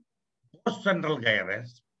 Now, postcentral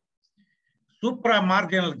gyrus,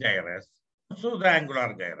 supramarginal gyrus, also the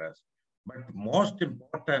angular gyrus. But most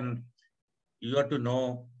important, you have to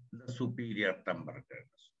know the superior temporal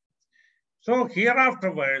gyrus. So here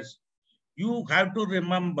afterwards, you have to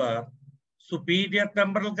remember superior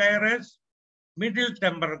temporal gyrus, middle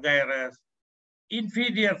temporal gyrus,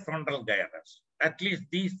 inferior frontal gyrus. At least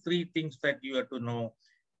these three things that you have to know.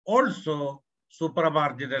 Also,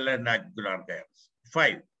 supramarginal and angular gyrus.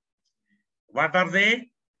 5. What are they?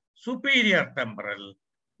 Superior temporal,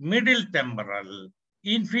 middle temporal,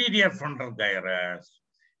 inferior frontal gyrus,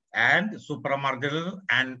 and supramarginal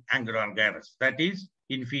and angular gyrus. That is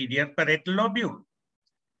inferior parietal lobule.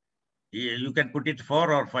 You can put it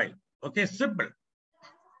 4 or 5. Okay, simple.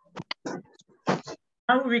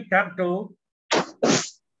 Now we come to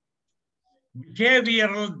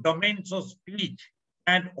behavioral domains of speech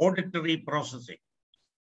and auditory processing.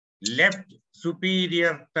 Left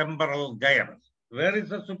superior temporal gyrus. Where is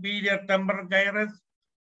the superior temporal gyrus?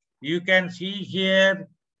 You can see here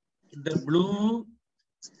the blue.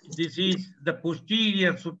 This is the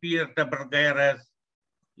posterior superior temporal gyrus.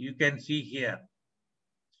 You can see here.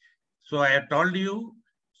 So I have told you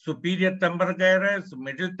superior temporal gyrus,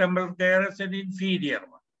 middle temporal gyrus, and inferior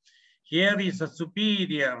one. Here is a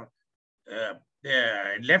superior,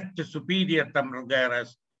 left superior temporal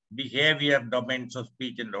gyrus, behavior domains of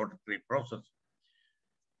speech and auditory process.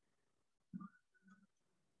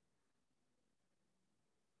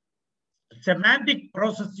 Semantic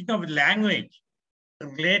processing of language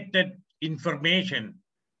related information,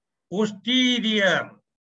 posterior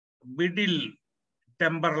middle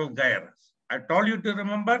temporal gyrus. I told you to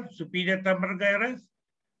remember superior temporal gyrus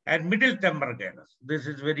and middle temporal gyrus. This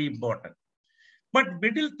is very important. But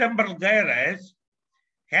middle temporal gyrus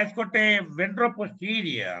has got a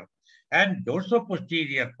ventroposterior and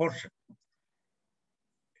dorsoposterior portion.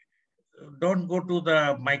 Don't go to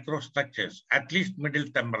the microstructures, at least middle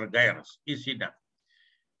temporal gyrus is enough.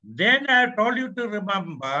 Then I told you to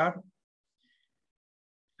remember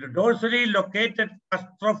the dorsally located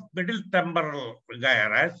cluster of middle temporal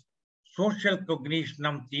gyrus, social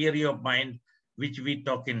cognition theory of mind, which we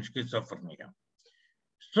talk in schizophrenia.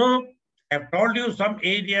 So I've told you some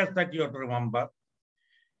areas that you have to remember.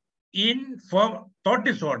 For thought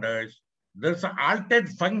disorders, there's an altered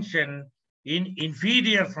function in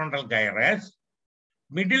inferior frontal gyrus,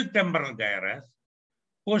 middle temporal gyrus,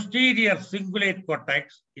 posterior cingulate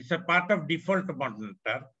cortex is a part of default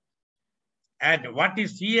monitor. And what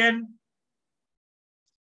is CN?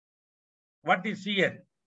 what is CN?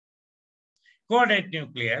 Coordinate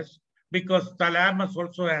nucleus, because thalamus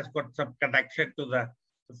also has got some connection to the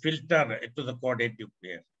filter, to the coordinate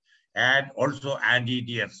nucleus, and also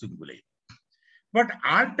anterior cingulate. But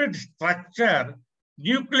altered structure,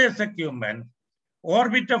 nucleus accumbens,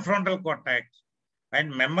 orbitofrontal cortex, and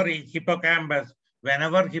memory, hippocampus.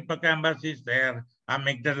 Whenever hippocampus is there,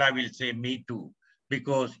 amygdala will say me too,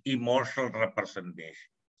 because emotional representation.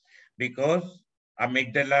 Because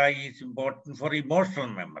amygdala is important for emotional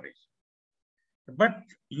memories. But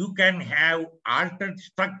you can have altered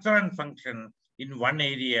structure and function in one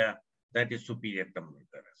area, that is superior temporal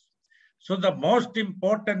gyrus. So the most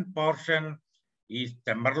important portion is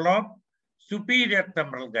temporal lobe, superior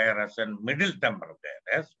temporal gyrus and middle temporal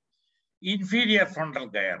gyrus, inferior frontal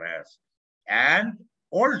gyrus, and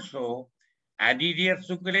also anterior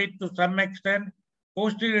cingulate to some extent,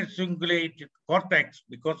 posterior cingulate cortex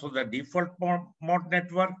because of the default mode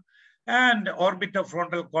network, and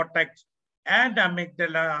orbitofrontal cortex and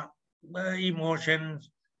amygdala, emotions,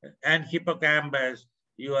 and hippocampus,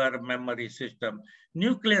 your memory system.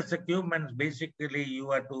 Nucleus accumbens, basically you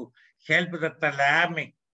are to help the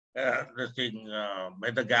thalamic,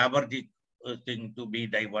 the GABAergic thing to be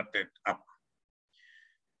diverted up.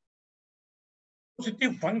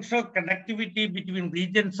 Positive functional connectivity between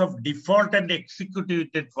regions of default and executive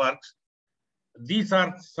networks. These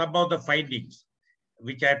are some of the findings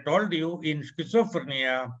which I told you in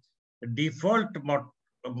schizophrenia. Default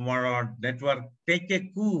network take a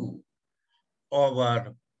coup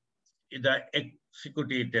over the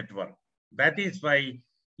executive network. That is why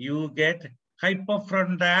you get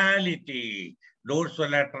hyperfrontality,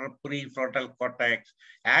 dorsolateral prefrontal cortex,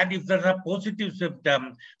 and if there's a positive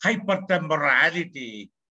symptom, hypertemporality,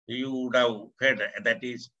 you would have heard that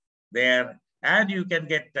is there, and you can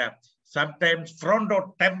get sometimes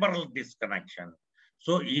frontotemporal disconnection.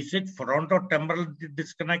 So is it frontotemporal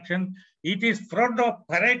disconnection? It is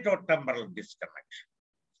frontoparietotemporal disconnection,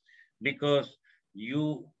 because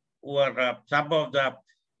you were some of the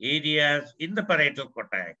areas in the parietal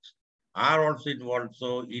cortex are also involved.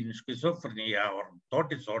 So in schizophrenia or thought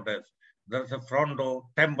disorders, there's a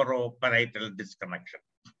frontotemporal-parietal disconnection.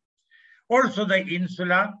 Also the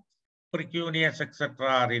insula, precuneus, etc.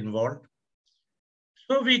 are involved.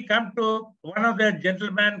 So we come to one of the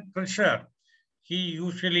gentleman, Krisher. He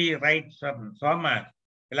usually writes some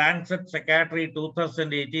Lancet Psychiatry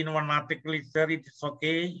 2018, one article is there. It is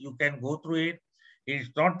okay. You can go through it. It is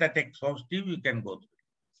not that exhaustive. You can go through it.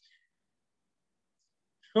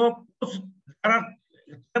 So there are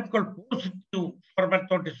terms called positive formal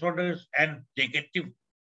thought disorders and negative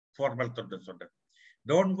formal thought disorders.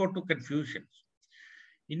 Don't go to confusions.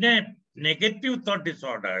 In a negative thought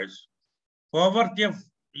disorders, poverty of,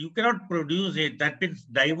 you cannot produce it. That means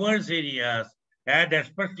diverse areas, and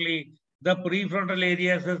especially the prefrontal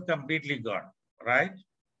areas is completely gone, right?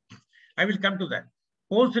 I will come to that.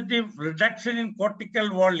 Positive reduction in cortical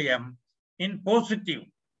volume in positive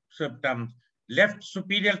symptoms, left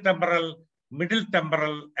superior temporal, middle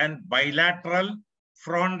temporal, and bilateral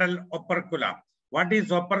frontal opercula. What is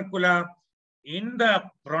opercula? In the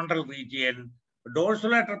frontal region,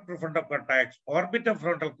 dorsolateral prefrontal cortex,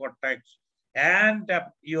 orbitofrontal cortex, and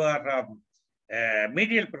your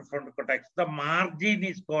medial prefrontal cortex, the margin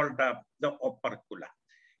is called the opercula.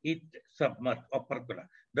 It submerged opercula.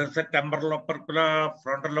 There's a temporal opercula,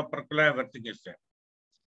 frontal opercula, everything is there.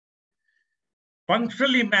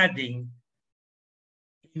 Functional imaging,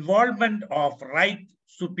 involvement of right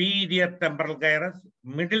superior temporal gyrus,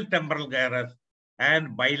 middle temporal gyrus,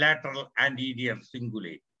 and bilateral anterior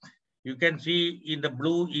cingulate. You can see in the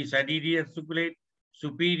blue is anterior cingulate,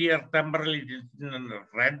 superior temporal is in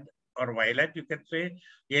red or violet, you can say.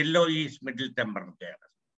 Yellow is middle temporal gyrus.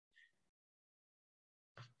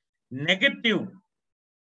 Negative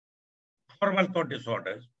formal thought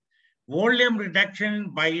disorders, volume reduction in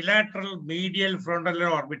bilateral medial frontal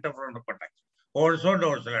and orbitofrontal cortex, also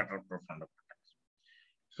dorsolateral prefrontal cortex.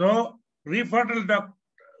 So prefrontal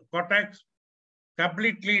cortex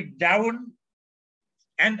completely down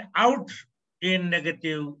and out in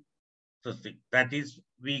negative cystic. That is,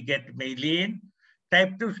 we get Malian,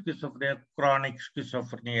 type 2 schizophrenia, chronic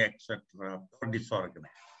schizophrenia, etc., or disorganized.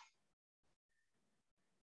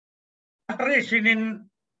 Alteration in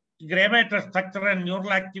grammatical structure and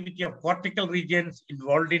neural activity of cortical regions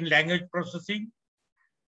involved in language processing,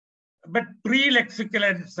 but pre-lexical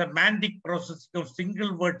and semantic processing of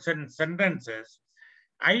single words and sentences.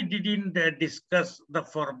 I didn't discuss the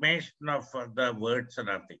formation of the words and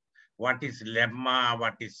everything. What is lemma,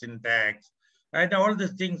 what is syntax, and all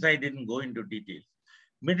these things I didn't go into detail.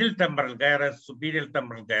 Middle temporal gyrus, superior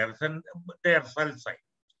temporal gyrus, and their cell site.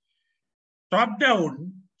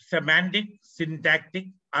 Top-down, semantic, syntactic,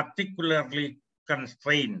 articularly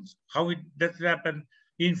constraints. How it does happen?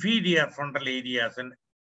 Inferior frontal areas and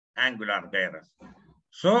angular gyrus.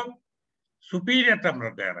 So, superior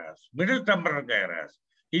temporal gyrus, middle temporal gyrus,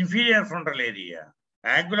 inferior frontal area,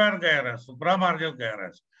 angular gyrus, supramarginal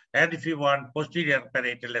gyrus, and if you want, posterior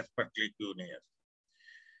parietal, especially cuneus.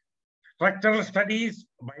 Structural studies,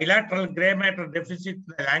 bilateral gray matter deficit in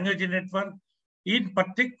the language network, in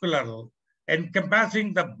particular,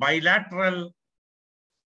 encompassing the bilateral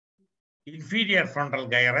inferior frontal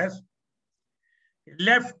gyrus,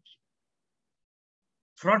 left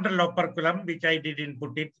frontal operculum, which I didn't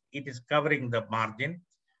put it, it is covering the margin,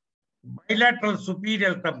 bilateral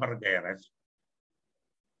superior temporal gyrus,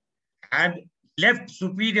 and left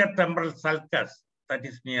superior temporal sulcus, that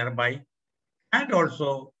is nearby, and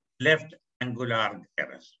also left angular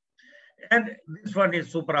gyrus. And this one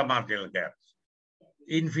is supramarginal gyrus,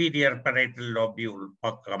 inferior parietal lobule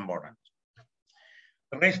or component.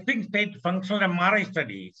 Resting state functional MRI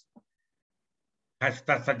studies has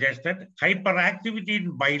suggested hyperactivity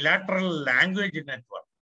in bilateral language network,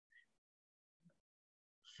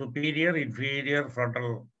 superior, inferior,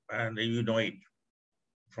 frontal, and you know it,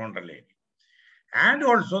 frontal area. And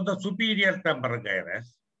also the superior temporal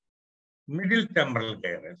gyrus, middle temporal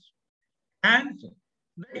gyrus, and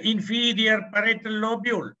the inferior parietal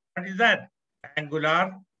lobule. What is that?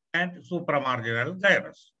 Angular and supramarginal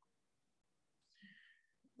gyrus.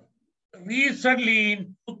 Recently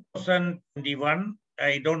in 2021,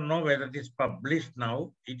 I don't know whether it is published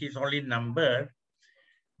now, it is only numbered.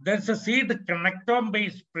 There's a seed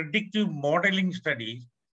connectome-based predictive modeling study,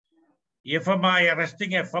 fMRI,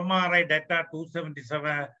 arresting fMRI data,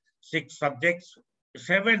 276 subjects,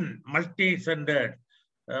 7 multi-centered,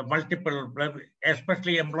 multiple,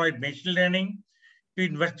 especially employed machine learning to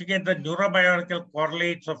investigate the neurobiological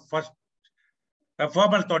correlates of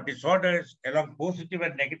formal thought disorders along positive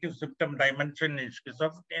and negative symptom dimension in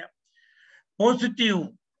schizophrenia.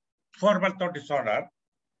 Positive formal thought disorder,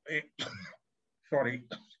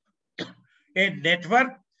 a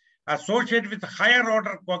network associated with higher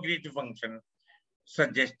order cognitive function,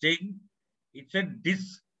 suggesting it's a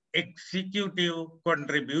dis-executive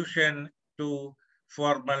contribution to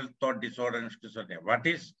formal thought disorder in schizophrenia. What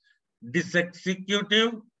is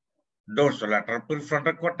dis-executive? Dorsolateral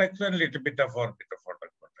prefrontal cortex and a little bit of orbitofrontal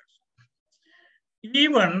cortex.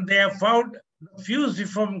 Even they have found the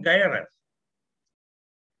fusiform gyrus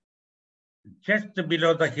just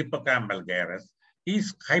below the hippocampal gyrus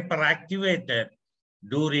is hyperactivated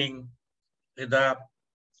during the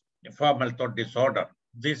formal thought disorder.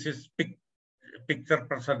 This is picture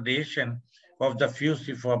presentation of the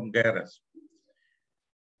fusiform gyrus.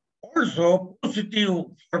 Also, positive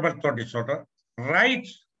formal thought disorder, right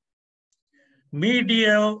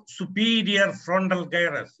medial superior frontal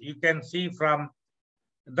gyrus. You can see from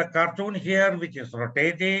the cartoon here, which is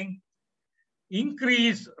rotating,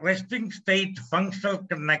 increase resting state functional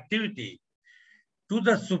connectivity to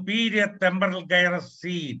the superior temporal gyrus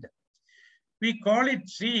seed. We call it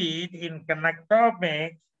seed in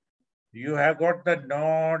connectomics. You have got the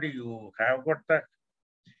node, you have got the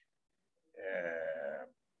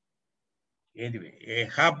anyway, a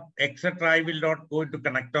hub, etc. I will not go into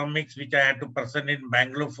connectomics, which I had to present in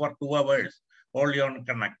Bangalore for 2 hours, only on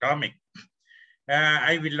connectomics.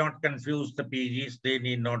 I will not confuse the PGs, they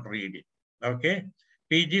need not read it. Okay?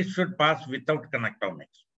 PGs should pass without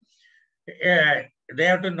connectomics. They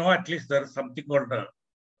have to know at least there is something called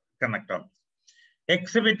connectomics.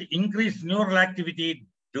 Exhibit increased neural activity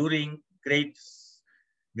during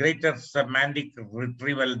greater semantic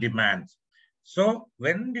retrieval demands. So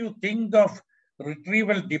when you think of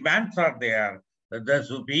retrieval demands are there, the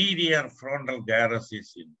superior frontal gyrus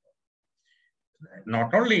is in.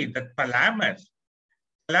 Not only the thalamus,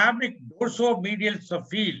 thalamic dorsomedial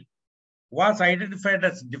subfield was identified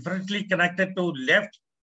as differentially connected to left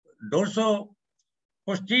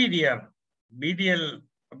dorso-posterior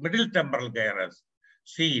middle temporal gyrus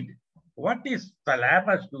seed. What is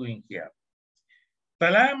thalamus doing here?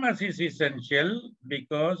 Thalamus is essential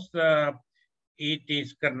because it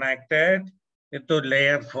is connected to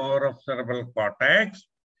layer 4 of cerebral cortex.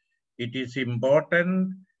 It is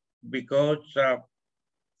important because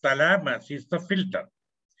thalamus is the filter.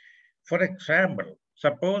 For example,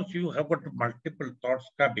 suppose you have got multiple thoughts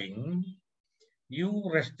coming, you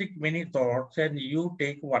restrict many thoughts and you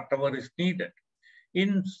take whatever is needed.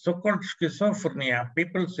 In so-called schizophrenia,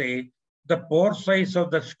 people say the pore size of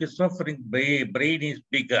the schizophrenic brain is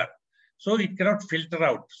bigger, so it cannot filter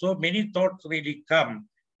out. So many thoughts really come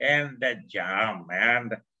and jam,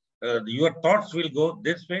 and your thoughts will go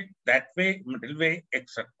this way, that way, middle way,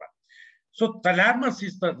 etc. So thalamus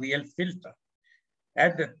is the real filter.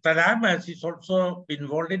 And the thalamus is also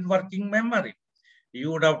involved in working memory.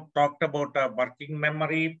 You would have talked about a working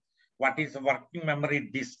memory. What is a working memory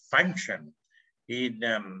dysfunction? In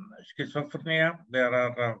schizophrenia, there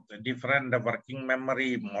are different working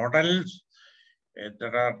memory models.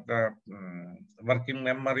 There are working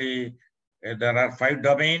memory. There are 5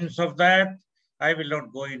 domains of that. I will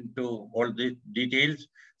not go into all the details.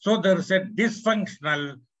 So there is a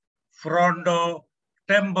dysfunctional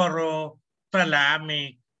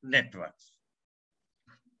fronto-temporothalamic networks.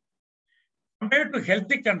 Compared to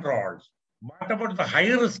healthy controls, what about the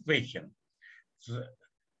high risk patient? So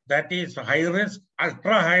that is high risk,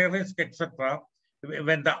 ultra high risk, etc.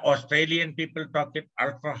 When the Australian people talk it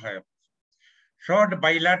ultra high risk. Short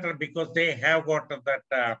bilateral because they have got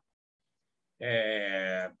that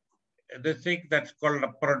the thing that's called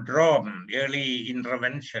a prodrome, early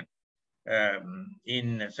intervention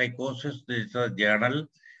in psychosis. This is a journal.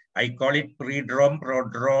 I call it predrome,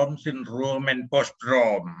 prodrome, syndrome, and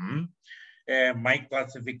postdrome. My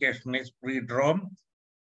classification is predrome,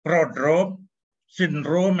 prodrome,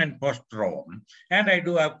 syndrome, and postdrome. And I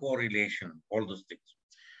do have correlation, all those things.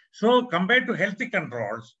 So compared to healthy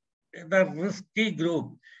controls, the risky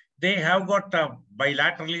group, they have got a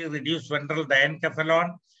bilaterally reduced ventral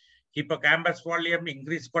diencephalon, hippocampus volume,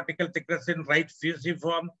 increased cortical thickness in right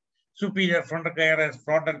fusiform, superior frontal gyrus,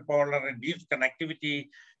 frontal polar, reduced connectivity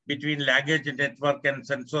between language network and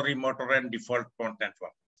sensory motor and default mode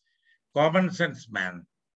network. Common sense, man.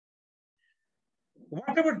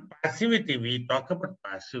 What about passivity? We talk about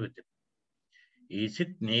passivity. Is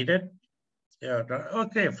it needed? Yeah,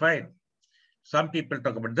 okay, fine. Some people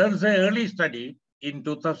talk about. There's an early study in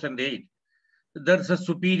 2008. There's a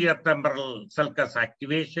superior temporal sulcus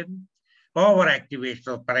activation, overactivation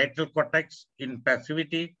of parietal cortex in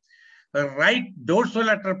passivity. The right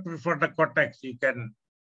dorsolateral prefrontal cortex, you can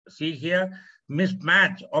see here,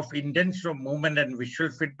 mismatch of intention of movement and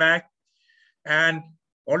visual feedback, and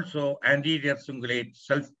also anterior cingulate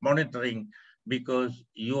self-monitoring because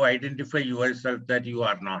you identify yourself that you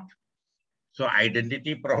are not. So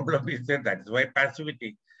identity problem is there. That's why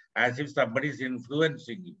passivity, as if somebody is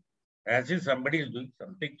influencing you, as if somebody is doing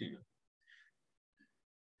something to you.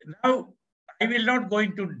 Now, I will not go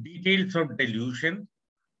into details of delusion.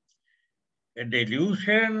 A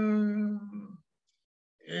delusion,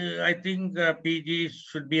 I think PG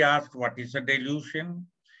should be asked, what is a delusion?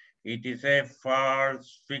 It is a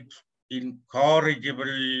false, fixed,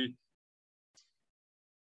 incorrigible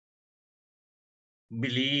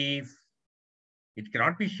belief. It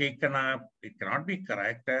cannot be shaken up. It cannot be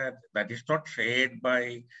corrected. That is not shared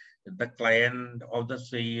by the client of the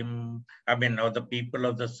same, or the people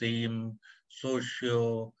of the same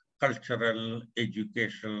socio-cultural,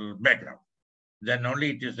 educational background. Then only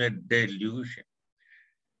it is a delusion.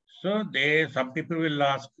 So some people will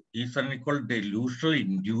ask, is something called delusional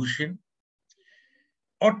induction?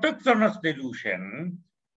 Autochthonous delusion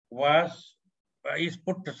is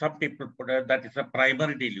put, some people put that is a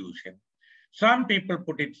primary delusion. Some people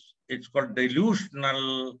put it's called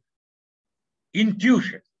delusional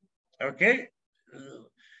intuition. Okay.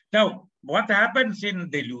 Now, what happens in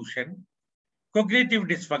delusion? Cognitive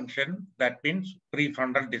dysfunction, that means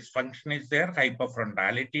prefrontal dysfunction is there,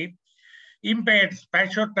 hypofrontality, impaired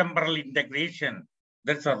spatiotemporal integration,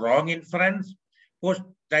 that's a wrong inference,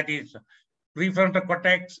 that is prefrontal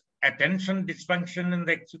cortex, attention dysfunction in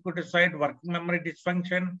the executive side, working memory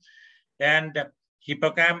dysfunction, and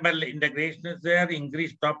hippocampal integration is there,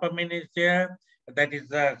 increased dopamine is there, that is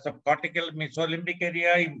the subcortical mesolimbic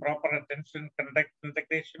area, improper attention context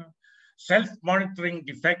integration. Self-monitoring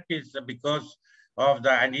defect is because of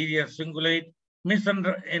the anterior cingulate,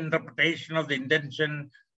 misinterpretation of the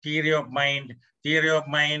intention, theory of mind. Theory of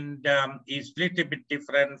mind is a little bit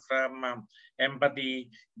different from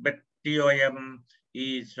empathy, but TOM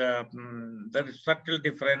is, there is subtle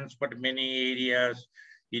difference, but many areas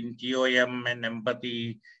in TOM and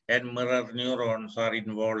empathy and mirror neurons are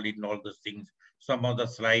involved in all these things. Some of the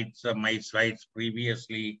slides, my slides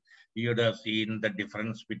previously, you would have seen the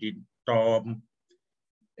difference between TOM,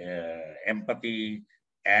 empathy,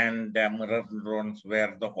 and mirror neurons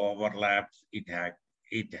where the overlaps, it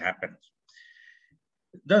happens.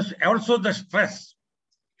 Thus, also the stress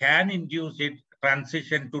can induce it,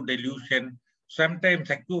 transition to delusion. Sometimes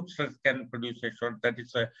acute stress can produce a short, that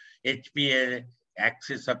is a HPA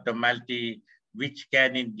axis abnormality, which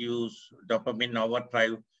can induce dopamine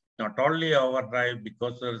overdrive. Not only overdrive,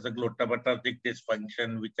 because there is a glutamatergic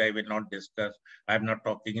dysfunction, which I will not discuss. I'm not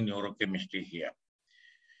talking in neurochemistry here.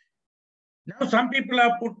 Now, some people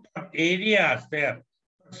have put areas there.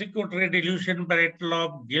 persecutory delusion, parietal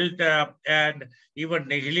lobe, guilt, and even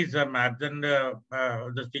nihilism, absent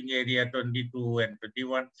the thing area 22 and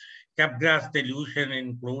 21. Capgras delusion,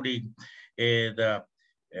 including the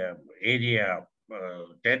area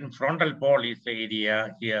 10. Frontal pole is the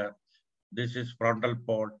area here. This is frontal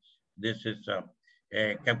pole. This is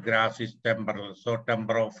Capgras is temporal. So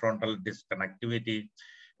temporal-frontal disconnectivity,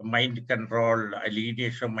 mind control,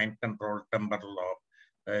 alienation, mind control, temporal lobe.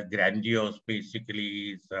 Grandiose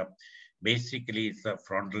basically is a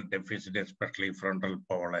frontal deficit, especially frontal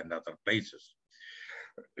pole and other places.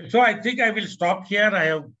 So I think I will stop here. I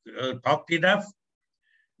have talked enough.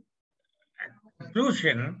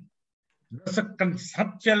 Conclusion, there's a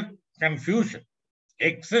conceptual confusion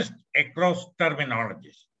exists across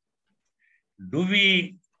terminologies. Do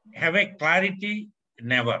we have a clarity?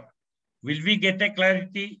 Never. Will we get a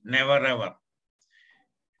clarity? Never ever.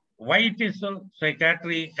 Why it is so?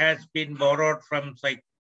 Psychiatry has been borrowed from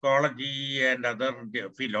psychology and other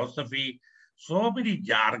philosophy. So many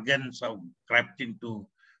jargons have crept into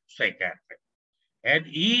psychiatry. And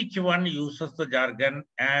each one uses the jargon,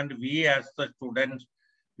 and we as the students,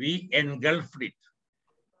 we engulfed it.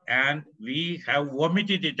 And we have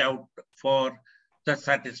vomited it out for the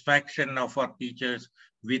satisfaction of our teachers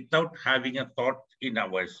without having a thought in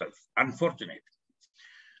ourselves. Unfortunately.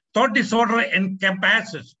 Thought disorder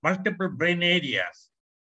encompasses multiple brain areas,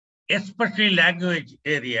 especially language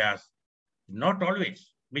areas, not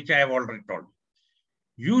always, which I have already told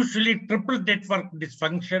you. Usually triple network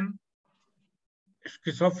dysfunction.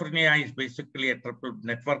 Schizophrenia is basically a triple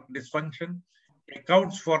network dysfunction.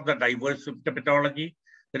 Accounts for the diverse symptomatology.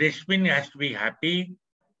 Rashmin has to be happy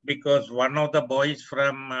because one of the boys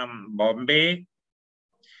from Bombay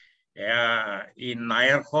in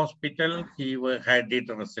Nair Hospital, he did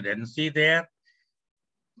residency there.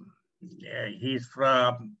 He's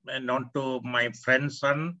from known to my friend's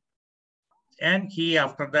son, and he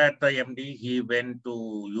after that the MD he went to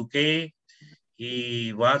UK.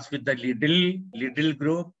 He was with the Lidl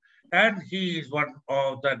group, and he is one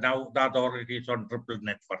of the now the authorities on triple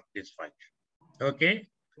network dysfunction. Okay.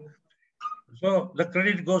 So the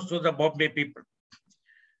credit goes to the Bombay people.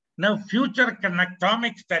 Now, future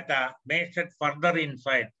connectomics data may shed further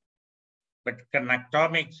insight, but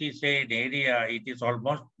connectomics is an area, it is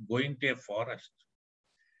almost going to a forest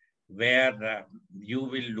where you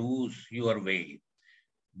will lose your way.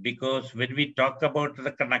 Because when we talk about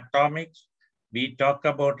the connectomics, we talk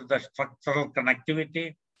about the structural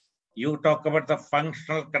connectivity, you talk about the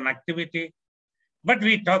functional connectivity, but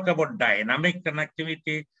we talk about dynamic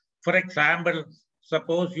connectivity. For example,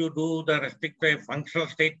 suppose you do the restrictive functional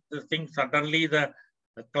state thing, suddenly the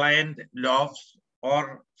client laughs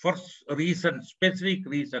or for reason, specific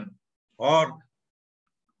reason, or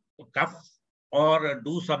cough or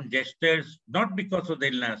do some gestures, not because of the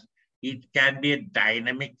illness. It can be a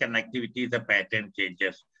dynamic connectivity, the pattern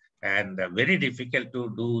changes, and very difficult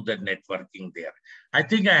to do the networking there. I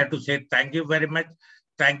think I have to say thank you very much.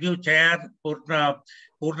 Thank you, Chair, Purna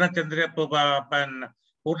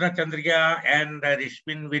Chandrika and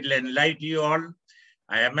Rishmin will enlighten you all.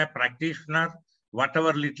 I am a practitioner.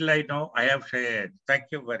 Whatever little I know, I have shared. Thank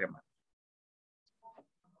you very much.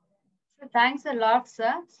 So thanks a lot,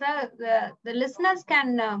 sir. Sir, the listeners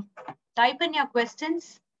can type in your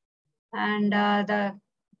questions. And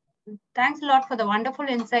thanks a lot for the wonderful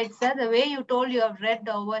insights, sir. The way you told you have read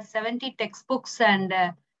over 70 textbooks and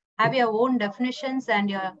have your own definitions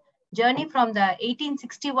and your journey from the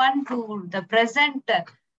 1861 to the present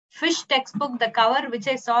fish textbook, the cover, which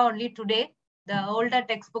I saw only today, the older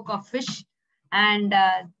textbook of fish, and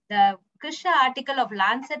the Krishna article of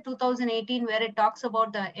Lancet 2018, where it talks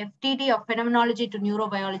about the FTD of phenomenology to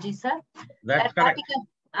neurobiology, sir. That's correct.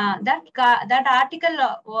 That article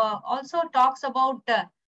also talks about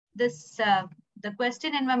this. The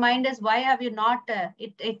question in my mind is, why have you not,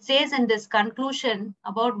 it says in this conclusion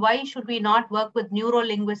about why should we not work with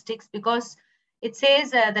neurolinguistics, because it says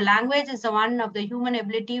the language is the one of the human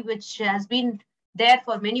ability which has been there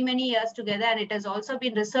for many, many years together, and it has also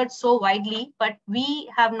been researched so widely, but we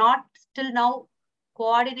have not till now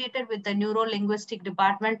coordinated with the neurolinguistic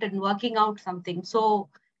department in working out something. So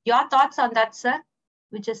your thoughts on that, sir,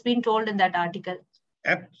 which has been told in that article?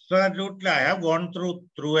 Absolutely. I have gone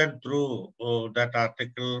through and through that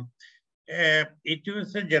article. It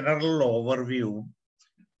was a general overview,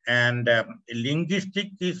 and linguistic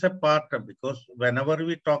is a part of, because whenever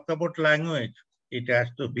we talk about language, it has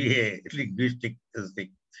to be a linguistic thing.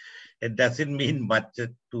 It doesn't mean much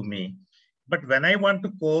to me. But when I want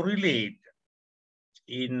to correlate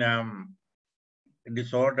in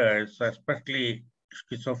disorders, especially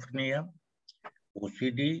schizophrenia,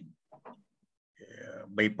 OCD,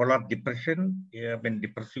 bipolar depression,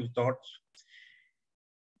 depressive thoughts.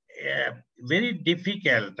 Very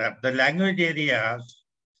difficult. The language areas,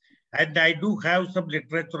 and I do have some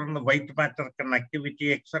literature on the white matter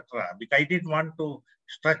connectivity, etc. Because I didn't want to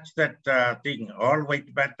stretch that thing. All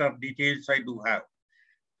white matter details I do have.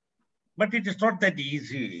 But it is not that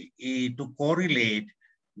easy to correlate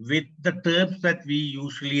with the terms that we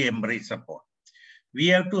usually embrace upon. We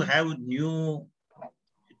have to have new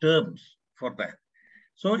terms for that.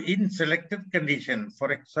 So in selected conditions,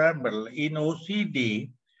 for example, in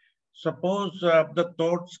OCD, suppose the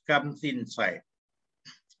thoughts comes inside.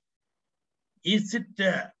 Is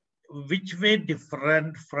it which way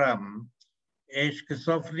different from a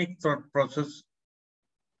schizophrenic thought process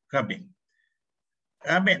coming?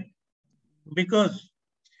 I mean, because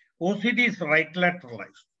OCD is right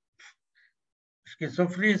lateralized,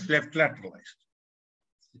 schizophrenia is left lateralized.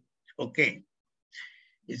 Okay,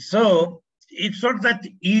 so it's not that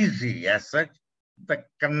easy as such, the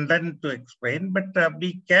content to explain, but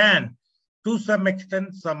we can, to some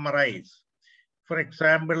extent, summarize. For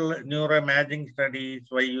example, neuroimaging studies,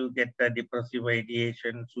 where you get depressive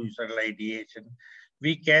ideation, suicidal ideation,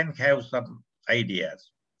 we can have some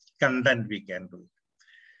ideas, content we can do.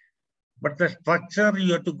 But the structure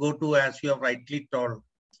you have to go to, as you have rightly told,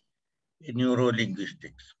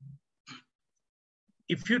 neurolinguistics.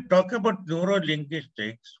 If you talk about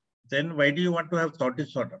neurolinguistics, then why do you want to have thought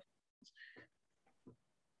disorder?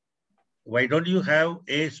 Why don't you have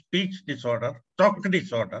a speech disorder, talk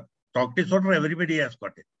disorder? Talk disorder, everybody has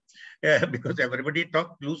got it. Because everybody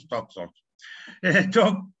lose talks also.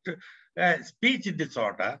 Speech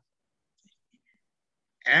disorder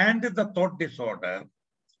and the thought disorder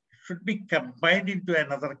should be combined into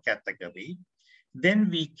another category. Then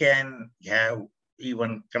we can have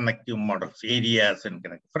even connective models, areas and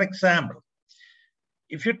connect. For example,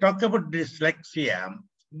 if you talk about dyslexia,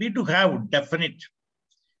 we do have definite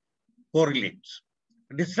correlates.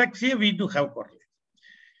 Dyslexia, we do have correlates.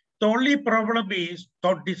 The only problem is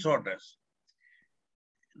thought disorders.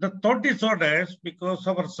 The thought disorders, because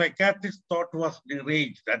our psychiatrist thought was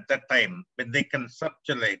deranged at that time when they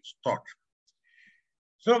conceptualized thought.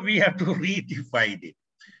 So we have to redefine it.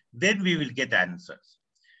 Then we will get answers.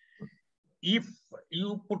 If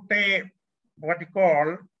you put what you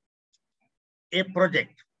call a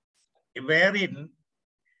project wherein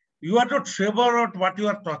you are not sure about what you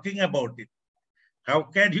are talking about it, how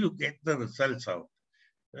can you get the results out?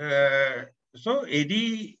 So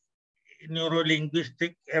any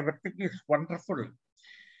neurolinguistic, everything is wonderful.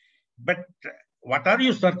 But what are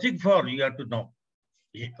you searching for? You have to know.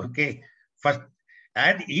 Okay. First,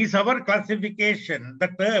 and is our classification, the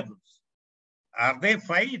terms, are they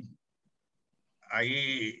fine?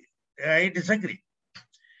 I disagree.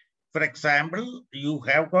 For example, you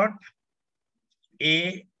have got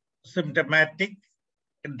a symptomatic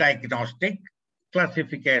diagnostic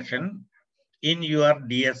classification in your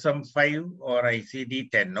DSM-5 or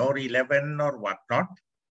ICD-10 or 11 or whatnot.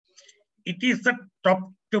 It is the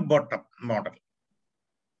top to bottom model.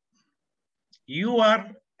 You are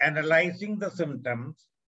analyzing the symptoms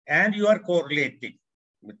and you are correlating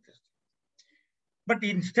with this. But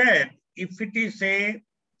instead, if it is a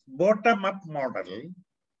bottom-up model,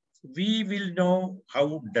 we will know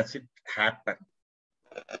how does it happen,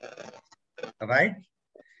 right?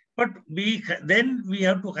 But then we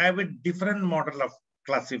have to have a different model of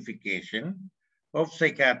classification of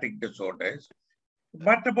psychiatric disorders.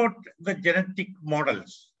 What about the genetic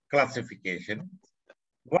models classification?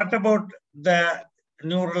 What about the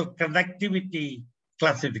neural connectivity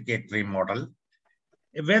classificatory model?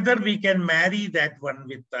 Whether we can marry that one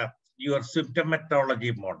with your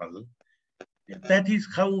symptomatology model, that is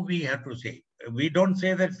how we have to say. We don't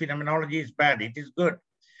say that phenomenology is bad, it is good.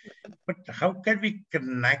 But how can we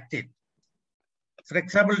connect it? For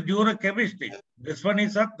example, neurochemistry, this one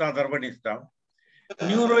is up, the other one is down.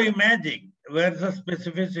 Neuroimaging, where's the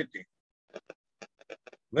specificity?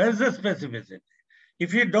 Where's the specificity?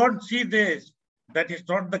 If you don't see this, that is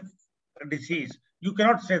not the disease. You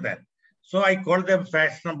cannot say that. So I call them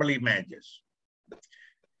fashionable images.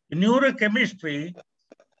 In neurochemistry,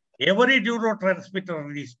 every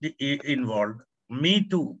neurotransmitter is involved. Me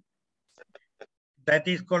too. That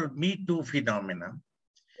is called Me Too phenomena.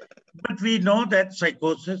 But we know that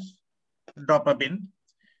psychosis, dopamine,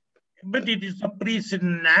 but it is a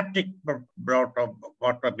presynaptic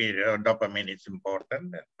dopamine is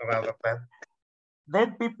important rather than.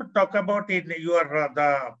 Then people talk about it,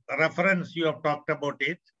 the reference you have talked about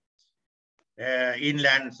it in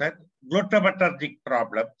Lancet, glutamatergic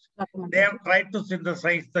problems. They have tried to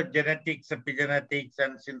synthesize the genetics, epigenetics,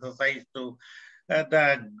 and synthesize to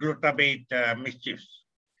the glutamate mischiefs.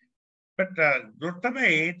 But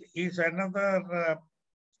glutamate is another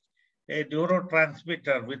a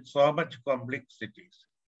neurotransmitter with so much complexities.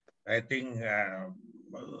 I think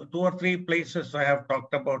 2 or 3 places I have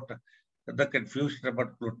talked about the confusion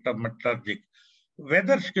about glutamatergic.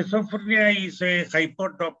 Whether schizophrenia is a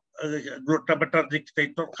glutamatergic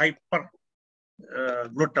state or hyper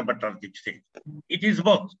glutamatergic state. It is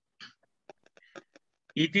both.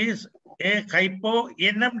 It is a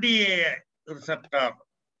hypo-NMDA receptor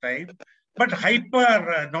type, but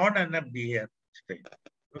hyper non-NMDA state.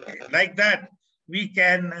 Okay, like that we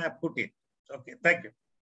can put it. Okay, thank you.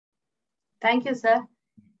 Thank you, sir.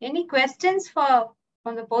 Any questions from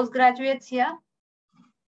the postgraduates here?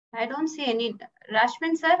 I don't see any.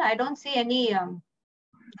 Rashmin, sir, I don't see any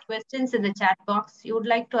questions in the chat box. You would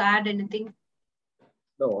like to add anything?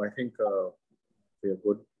 No, I think we are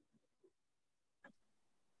good.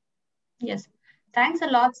 Yes. Thanks a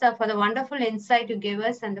lot, sir, for the wonderful insight you gave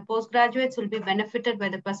us, and the postgraduates will be benefited by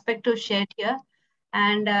the perspective shared here.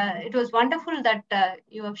 And it was wonderful that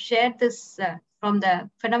you have shared this from the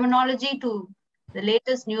phenomenology to the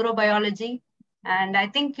latest neurobiology. And I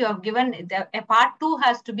think you have given, a part 2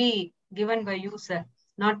 has to be given by you, sir,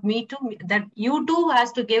 not me too, that you too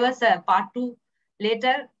has to give us a part 2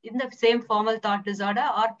 later in the same formal thought disorder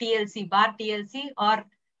or TLC, bar TLC, or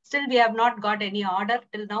still we have not got any order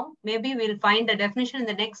till now. Maybe we'll find a definition in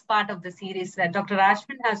the next part of the series. Dr.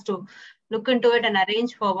 Rashmin has to look into it and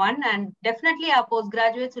arrange for one. And definitely our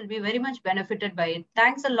postgraduates will be very much benefited by it.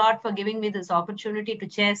 Thanks a lot for giving me this opportunity to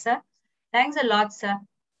chair, sir. Thanks a lot, sir.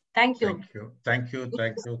 Thank you. Thank you. Thank you.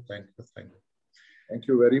 Thank you. Thank you. Thank you. Thank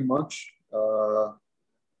you very much,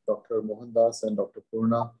 Dr. Mohandas and Dr.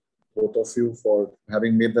 Purna, both of you, for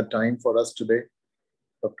having made the time for us today.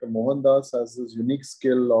 Dr. Mohandas has this unique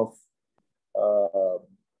skill of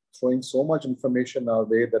throwing so much information our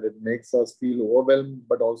way that it makes us feel overwhelmed,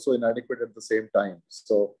 but also inadequate at the same time.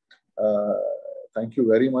 So thank you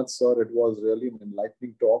very much, sir. It was really an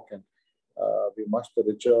enlightening talk, and we're much the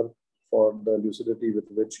richer for the lucidity with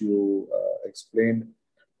which you explained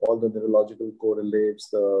all the neurological correlates,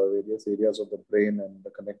 the various areas of the brain and the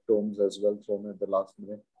connectomes as well thrown at the last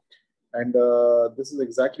minute. And this is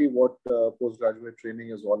exactly what postgraduate training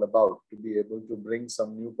is all about, to be able to bring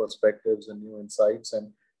some new perspectives and new insights,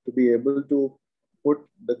 and to be able to put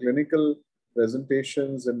the clinical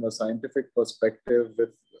presentations in a scientific perspective with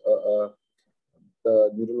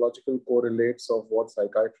the neurological correlates of what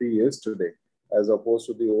psychiatry is today, as opposed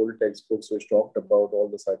to the old textbooks which talked about all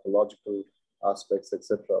the psychological aspects,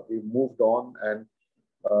 etc. We've moved on, and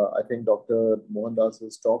I think Dr.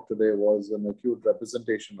 Mohandas's talk today was an acute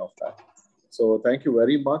representation of that. So thank you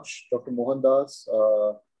very much, Dr. Mohandas,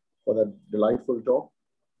 for that delightful talk.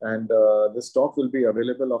 And this talk will be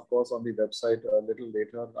available, of course, on the website a little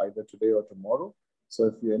later, either today or tomorrow. So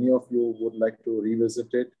if any of you would like to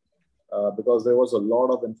revisit it, because there was a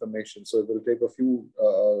lot of information, so it will take a few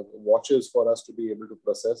watches for us to be able to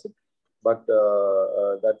process it. But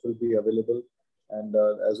that will be available. And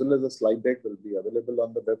as well as the slide deck will be available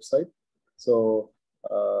on the website. So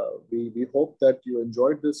we hope that you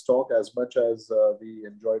enjoyed this talk as much as we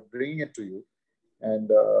enjoyed bringing it to you.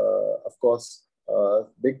 And of course,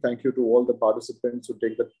 big thank you to all the participants who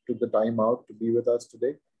took the time out to be with us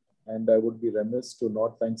today. And I would be remiss to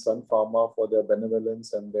not thank Sun Pharma for their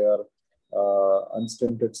benevolence and their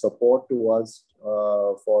unstinted support to us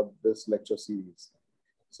for this lecture series.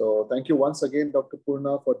 So thank you once again, Dr.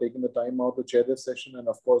 Purna, for taking the time out to chair this session, and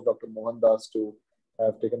of course, Dr. Mohandas to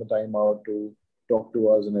have taken the time out to talk to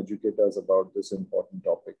us and educate us about this important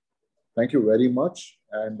topic. Thank you very much,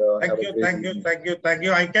 and thank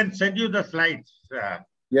you. I can send you the slides.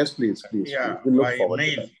 Yes, please. Yeah, please. We'll look forward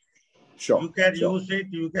to that. Sure. You can use it.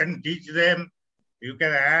 You can teach them. You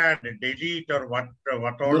can add, delete, or what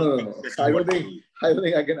all. No. I don't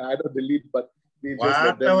think I can add or delete, but we just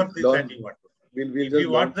let them learn. We'll if you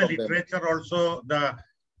want the literature them. Also, the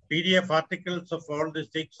PDF articles of all these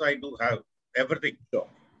things, I do have everything. Sure.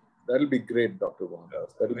 That'll be great, Dr.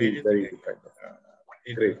 Mohandas. That'll be very good kind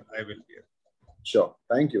of. Great. I will hear. Sure.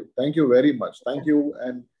 Thank you. Thank you very much. Thank you,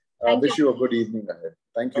 and wish you a good evening ahead.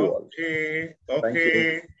 Thank you all. Okay. Thank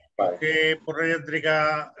you. Bye. Okay,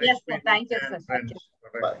 Purayadrika. Yes, sir. Thank you, sir. Friends.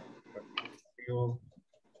 Bye. Thank you.